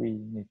that we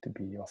need to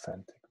be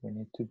authentic. We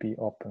need to be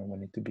open. We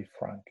need to be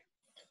frank.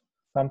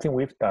 Something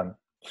we've done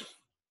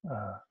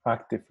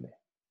actively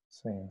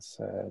since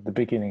the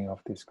beginning of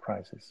this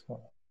crisis,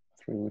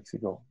 3 weeks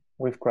ago.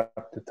 We've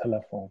grabbed the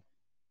telephone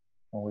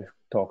and we've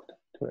talked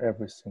to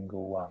every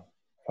single one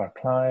of our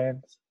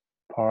clients,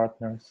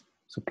 partners,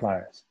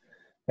 suppliers,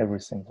 every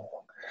single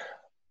one.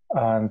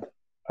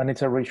 And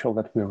it's a ritual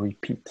that we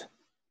repeat.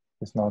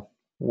 It's not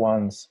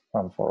once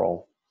and for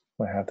all.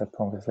 We have that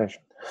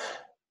conversation.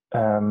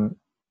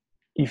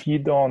 If you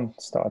don't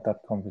start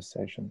that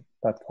conversation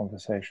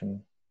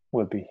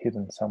will be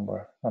hidden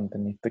somewhere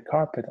underneath the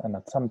carpet, and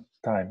at some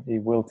time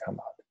it will come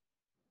out.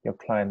 Your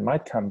client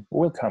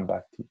will come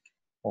back to you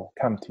or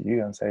come to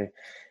you and say,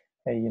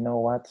 hey, you know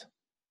what,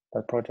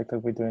 that project that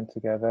we're doing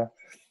together.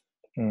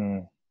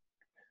 And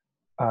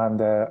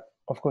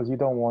of course, you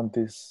don't want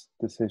these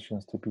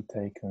decisions to be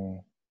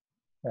taken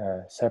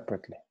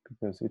separately,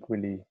 because it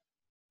really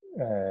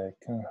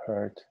can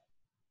hurt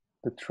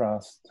the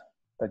trust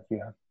that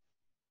you have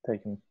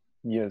taken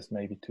years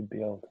maybe to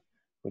build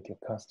with your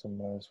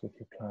customers, with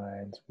your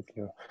clients, with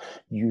your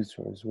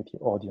users, with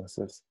your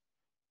audiences.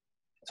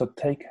 So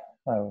take,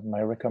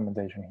 my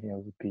recommendation here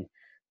would be,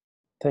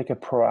 take a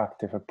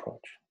proactive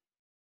approach.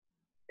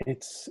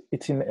 It's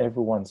in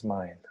everyone's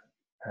mind.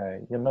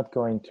 You're not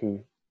going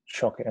to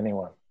shock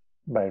anyone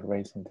by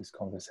raising this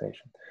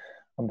conversation.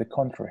 On the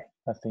contrary,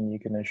 I think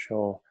you're going to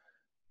show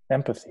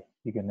empathy.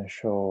 You're going to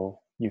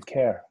show you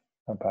care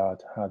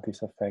about how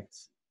this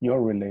affects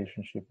your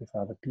relationship with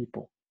other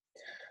people.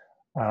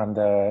 And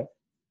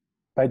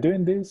by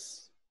doing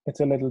this,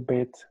 it's a little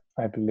bit,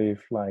 I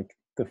believe, like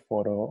the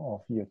photo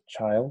of your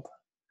child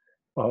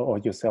or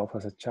yourself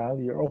as a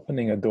child. You're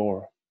opening a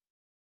door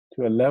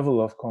to a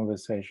level of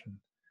conversation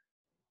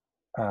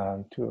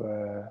and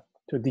to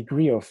a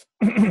degree of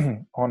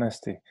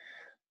honesty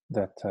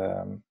that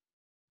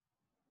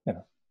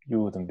you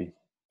wouldn't be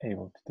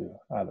able to do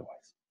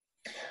otherwise.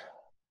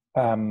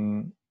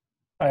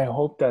 I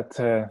hope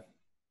that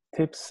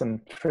tips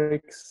and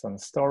tricks and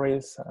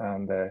stories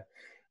and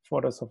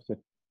photos of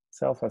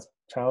yourself as a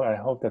child, I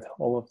hope that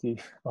all of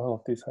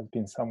this has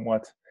been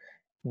somewhat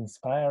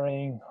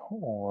inspiring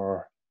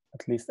or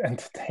at least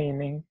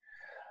entertaining.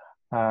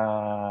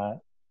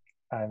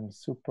 I'm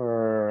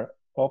super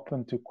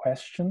open to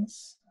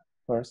questions,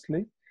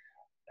 firstly.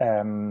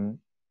 I'm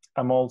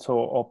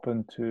also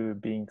open to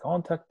being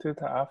contacted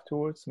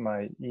afterwards.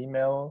 My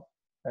email,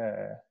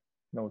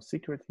 no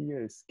secret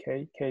here, is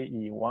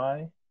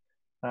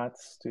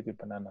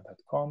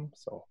kkey@studiobanana.com.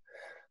 So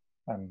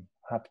I'm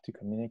happy to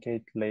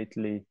communicate.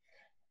 Lately,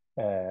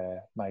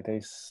 my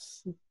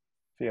days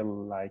feel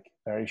like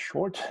very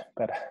short,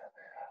 but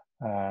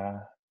I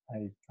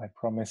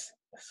promise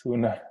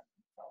sooner,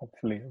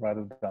 hopefully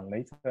rather than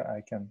later,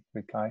 I can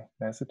reply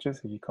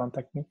messages if you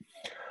contact me.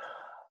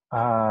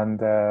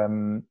 And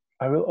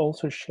I will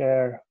also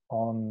share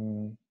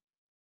on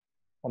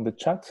the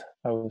chat,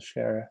 I will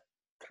share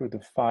through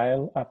the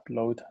file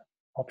upload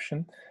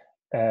option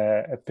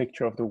a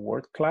picture of the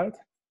word cloud.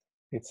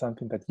 It's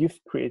something that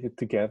you've created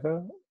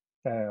together,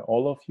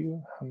 all of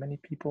you. How many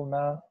people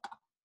now,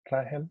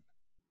 Rahel?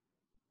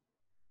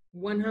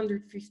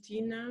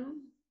 115 now.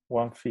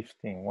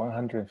 115.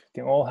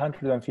 All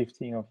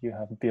 115 of you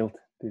have built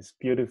this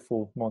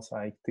beautiful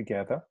mosaic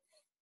together.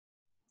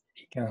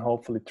 It can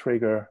hopefully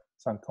trigger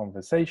some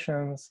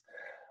conversations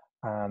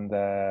and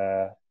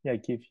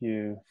give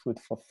you food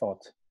for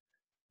thought.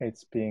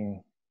 It's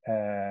been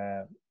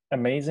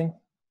amazing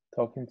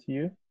talking to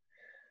you.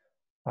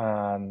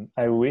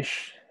 I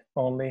wish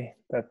only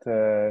that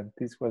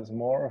this was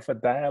more of a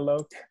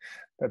dialogue,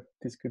 that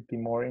this could be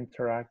more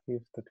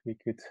interactive, that we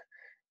could,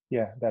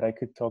 yeah, that I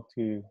could talk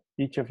to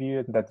each of you,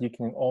 and that you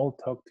can all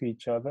talk to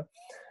each other.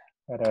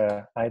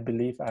 But I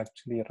believe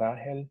actually,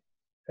 Rahel,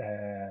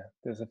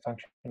 there's a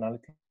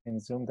functionality in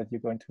Zoom that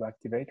you're going to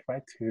activate,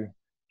 right, to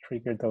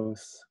trigger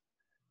those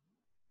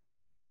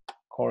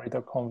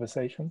corridor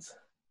conversations.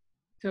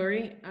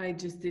 Sorry, I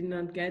just did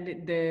not get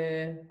it.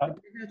 The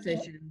breakout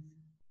sessions.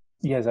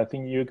 Yes, I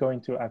think you're going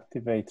to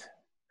activate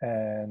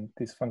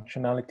this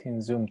functionality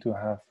in Zoom to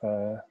have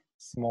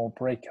small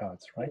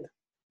breakouts, right?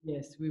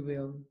 Yes, we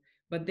will.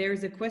 But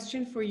there's a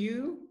question for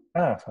you.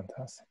 Ah,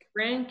 fantastic.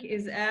 Frank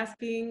is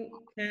asking,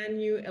 can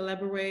you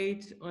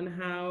elaborate on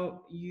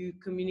how you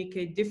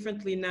communicate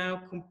differently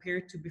now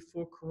compared to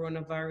before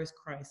coronavirus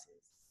crisis?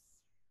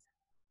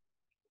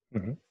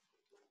 Mm-hmm.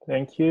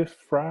 Thank you,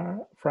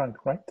 Frank,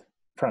 right?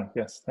 Frank,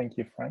 yes, thank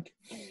you, Frank.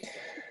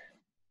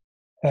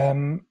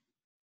 I'm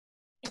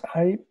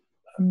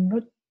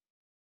not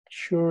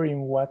sure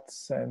in what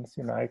sense,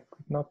 I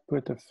could not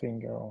put a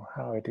finger on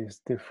how it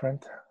is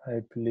different.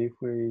 I believe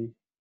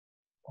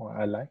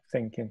I like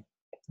thinking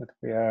that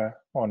we are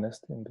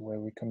honest in the way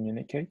we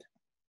communicate,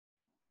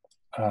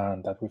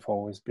 and that we've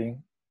always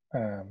been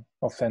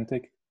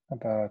authentic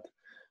about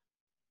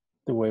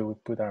the way we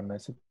put our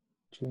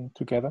messaging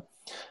together.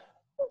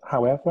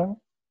 However,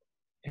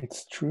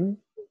 it's true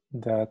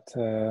that,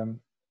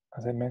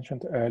 as I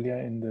mentioned earlier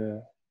in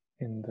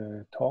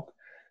the talk,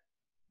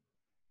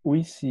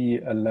 we see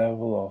a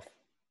level of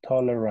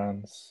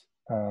tolerance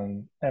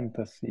and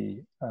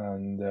empathy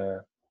and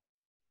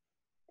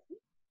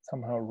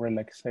somehow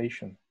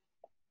relaxation.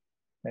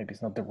 Maybe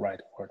it's not the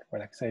right word,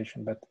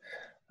 relaxation, but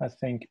I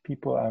think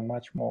people are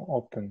much more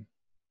open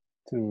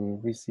to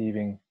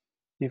receiving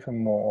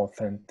even more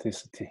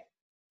authenticity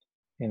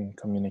in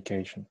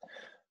communication.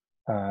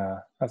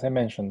 As I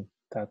mentioned,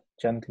 that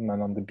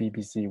gentleman on the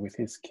BBC with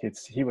his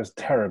kids, he was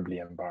terribly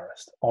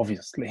embarrassed,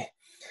 obviously.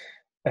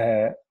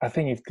 I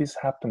think if this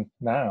happened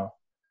now,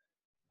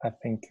 I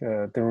think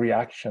the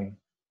reaction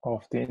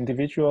of the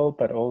individual,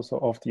 but also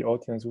of the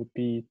audience, would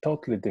be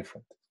totally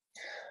different.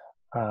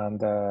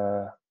 And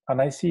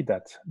I see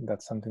that.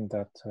 That's something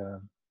that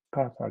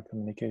Pat, our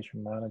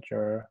communication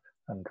manager,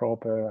 and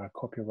Robert, our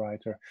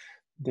copywriter,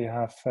 they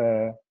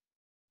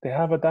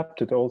have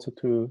adapted also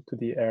to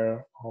the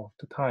era of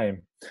the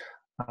time.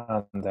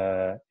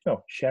 And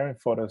sharing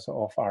photos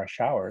of our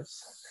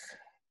showers,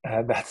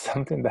 that's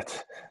something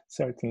that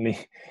certainly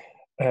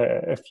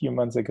a few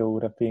months ago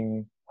would have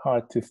been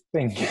hard to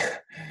think.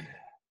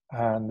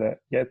 And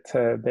yet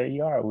there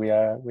you are.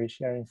 We're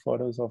sharing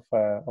photos of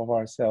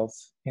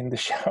ourselves in the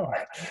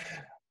shower,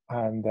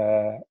 and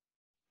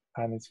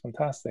it's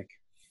fantastic.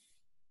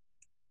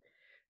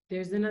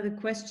 There's another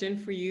question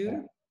for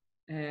you.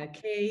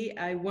 Kay,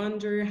 I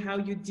wonder how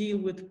you deal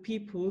with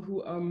people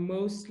who are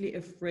mostly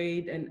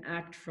afraid and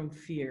act from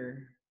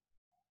fear.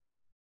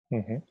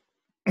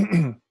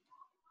 Mm-hmm.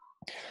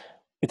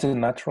 It's a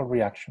natural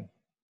reaction,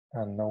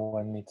 and no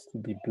one needs to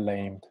be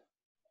blamed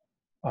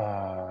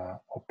or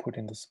put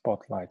in the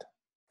spotlight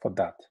for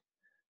that.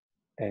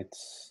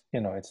 It's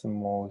it's the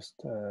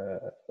most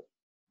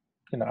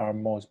our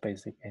most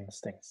basic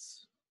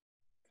instincts: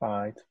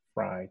 fight,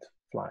 fright,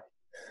 flight.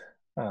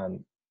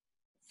 And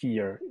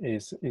fear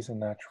is a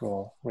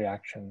natural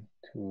reaction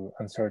to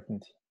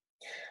uncertainty.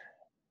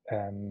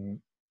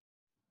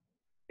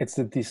 It's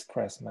the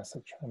distress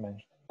message I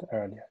mentioned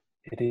earlier.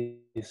 It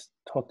is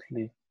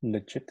totally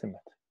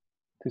legitimate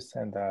to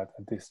send out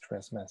a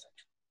distress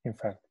message. In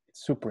fact,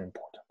 it's super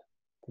important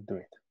to do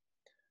it.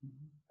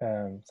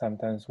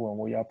 Sometimes when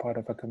we are part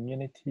of a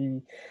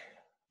community,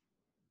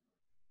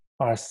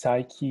 our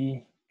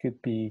psyche could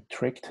be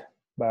tricked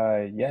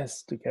by,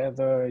 yes,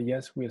 together,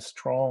 yes, we're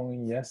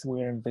strong, yes,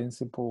 we're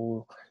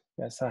invincible,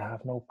 yes, I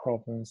have no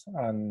problems.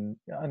 And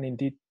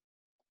indeed,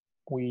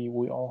 we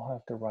all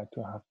have the right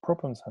to have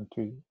problems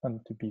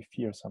and to be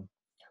fearsome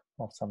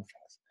of some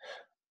things.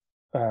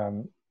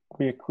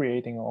 We are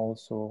creating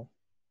also,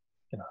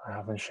 I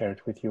haven't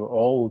shared with you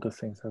all the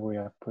things that we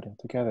are putting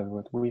together,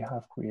 but we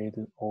have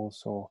created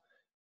also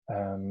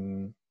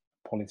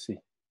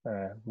policy,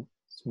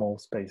 small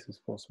spaces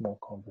for small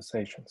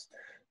conversations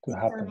to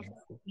happen.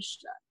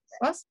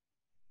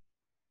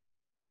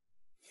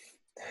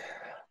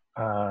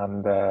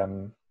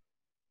 And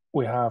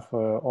we have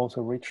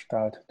also reached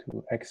out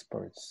to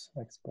experts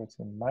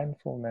in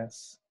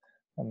mindfulness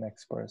and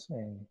experts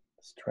in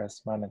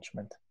stress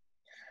management,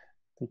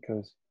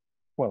 because,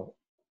 well,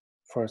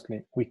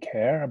 firstly, we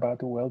care about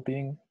the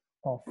well-being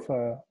of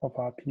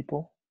our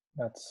people.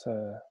 That's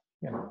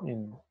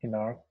in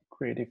our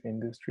creative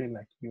industry,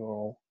 like you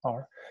all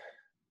are.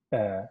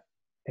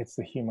 It's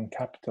the human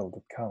capital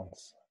that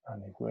counts,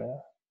 and if we're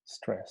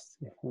stressed,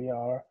 if we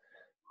are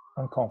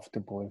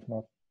uncomfortable, if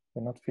we're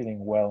not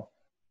feeling well,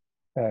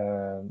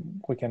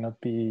 we cannot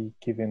be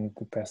given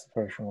the best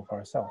version of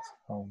ourselves.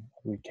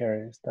 We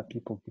care is that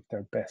people give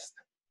their best,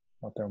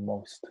 not their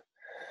most.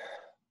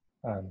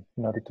 And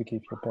in order to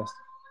give your best,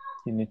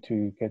 you need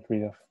to get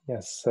rid of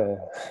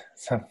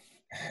some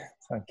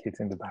some kids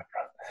in the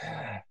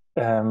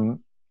background.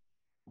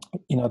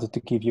 In order to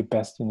give your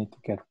best, you need to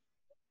get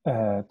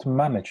to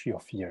manage your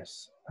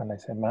fears. And I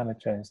say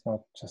manage, and it's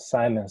not just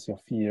silence your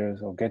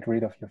fears or get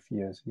rid of your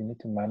fears. You need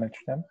to manage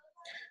them,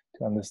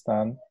 to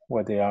understand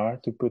where they are,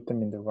 to put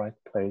them in the right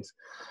place,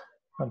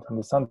 and to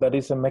understand that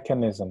is a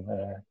mechanism,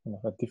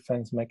 a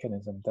defense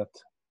mechanism that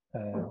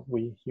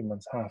we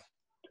humans have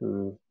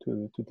to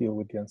deal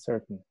with the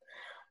uncertain.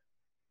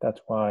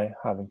 That's why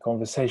having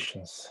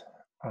conversations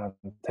and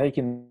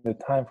taking the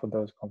time for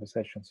those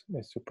conversations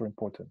is super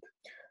important.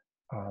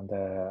 And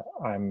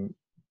I'm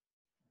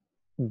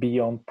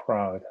beyond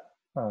proud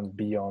and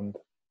beyond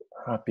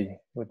happy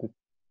with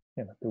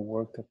the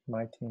work that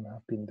my team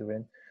have been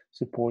doing,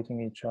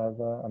 supporting each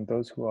other, and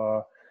those who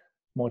are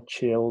more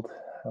chilled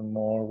and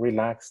more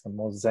relaxed and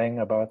more zen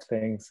about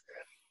things,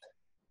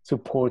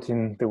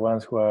 supporting the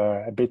ones who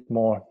are a bit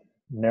more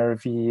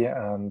nervy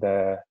and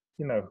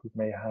who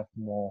may have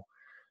more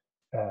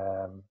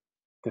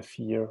the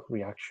fear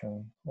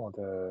reaction or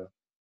the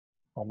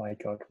oh my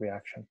god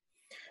reaction.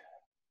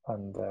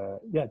 And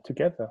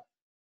together,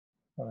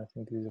 and I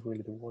think this is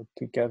really the word,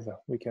 together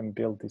we can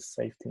build this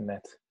safety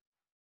net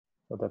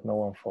so that no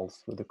one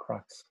falls through the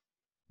cracks.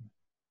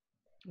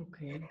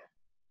 Okay,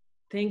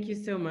 thank you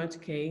so much,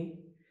 Kay.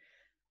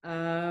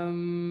 I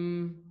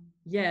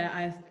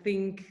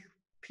think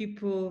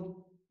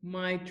people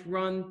might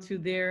run to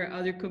their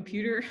other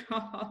computer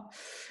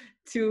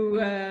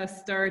to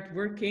start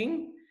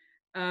working.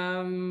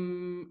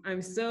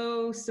 I'm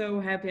so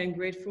happy and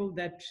grateful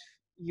that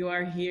you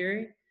are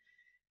here,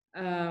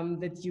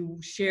 that you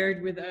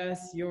shared with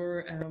us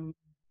your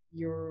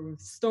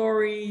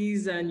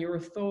stories and your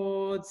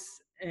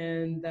thoughts,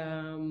 and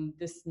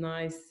this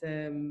nice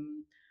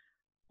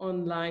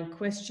online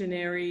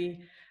questionnaire.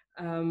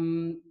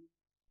 Um,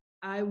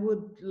 I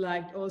would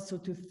like also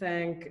to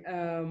thank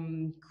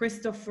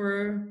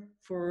Christopher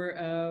for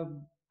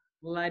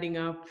lighting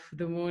up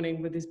the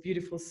morning with this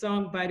beautiful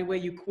song. By the way,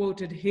 you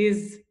quoted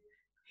his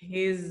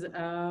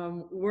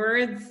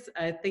words.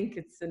 I think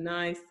it's a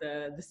nice.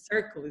 The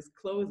circle is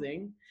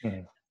closing.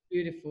 Mm.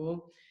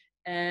 Beautiful.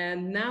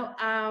 And now,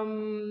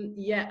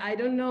 I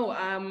don't know.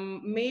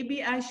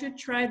 Maybe I should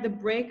try the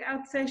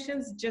breakout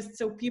sessions just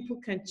so people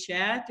can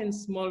chat in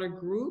smaller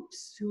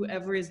groups,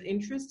 whoever is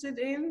interested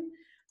in.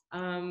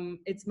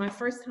 It's my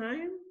first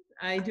time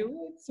I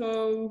do it.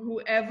 So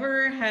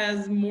whoever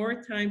has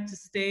more time to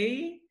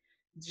stay,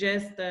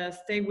 just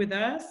stay with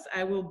us.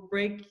 I will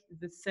break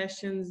the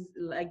sessions,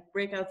 like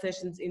breakout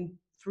sessions, in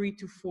 3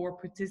 to 4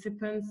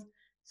 participants.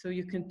 So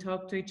you can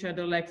talk to each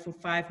other like for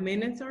 5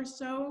 minutes or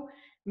so.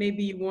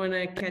 Maybe you want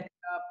to catch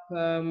up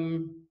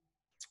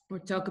or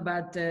talk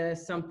about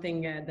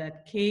something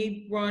that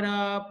Kate brought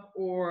up,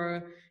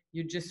 or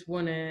you just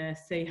want to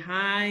say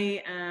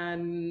hi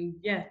and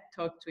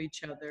talk to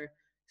each other.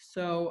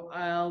 So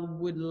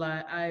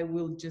I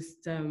will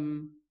just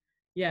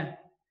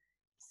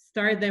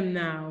start them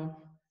now.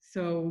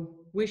 So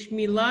wish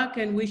me luck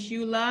and wish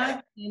you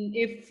luck. And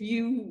if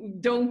you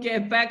don't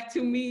get back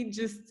to me,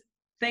 just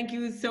thank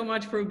you so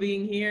much for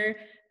being here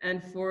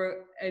and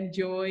for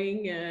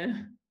enjoying.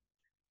 And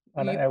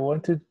I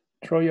want to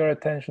draw your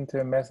attention to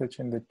a message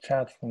in the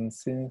chat from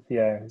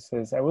Cynthia, who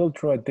says, I will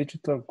draw a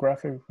digital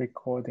graphic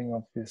recording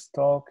of this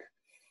talk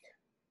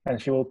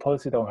and she will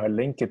post it on her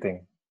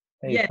LinkedIn.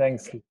 Hey, yes.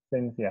 Thanks,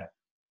 Cynthia.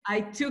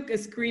 I took a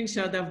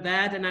screenshot of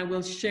that and I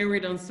will share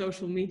it on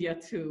social media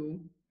too.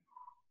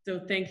 So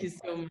thank you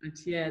so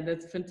much. Yeah,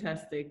 that's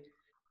fantastic.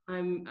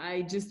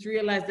 I just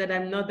realized that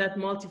I'm not that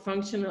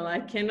multifunctional. I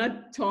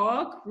cannot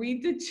talk,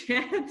 read the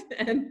chat,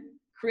 and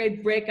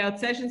create breakout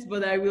sessions,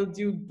 but I will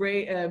do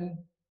create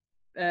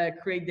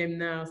them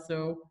now.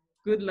 So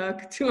good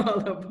luck to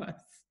all of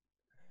us.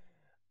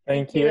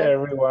 Thank you,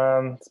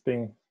 everyone. It's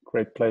been a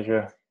great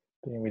pleasure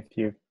being with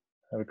you.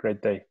 Have a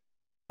great day.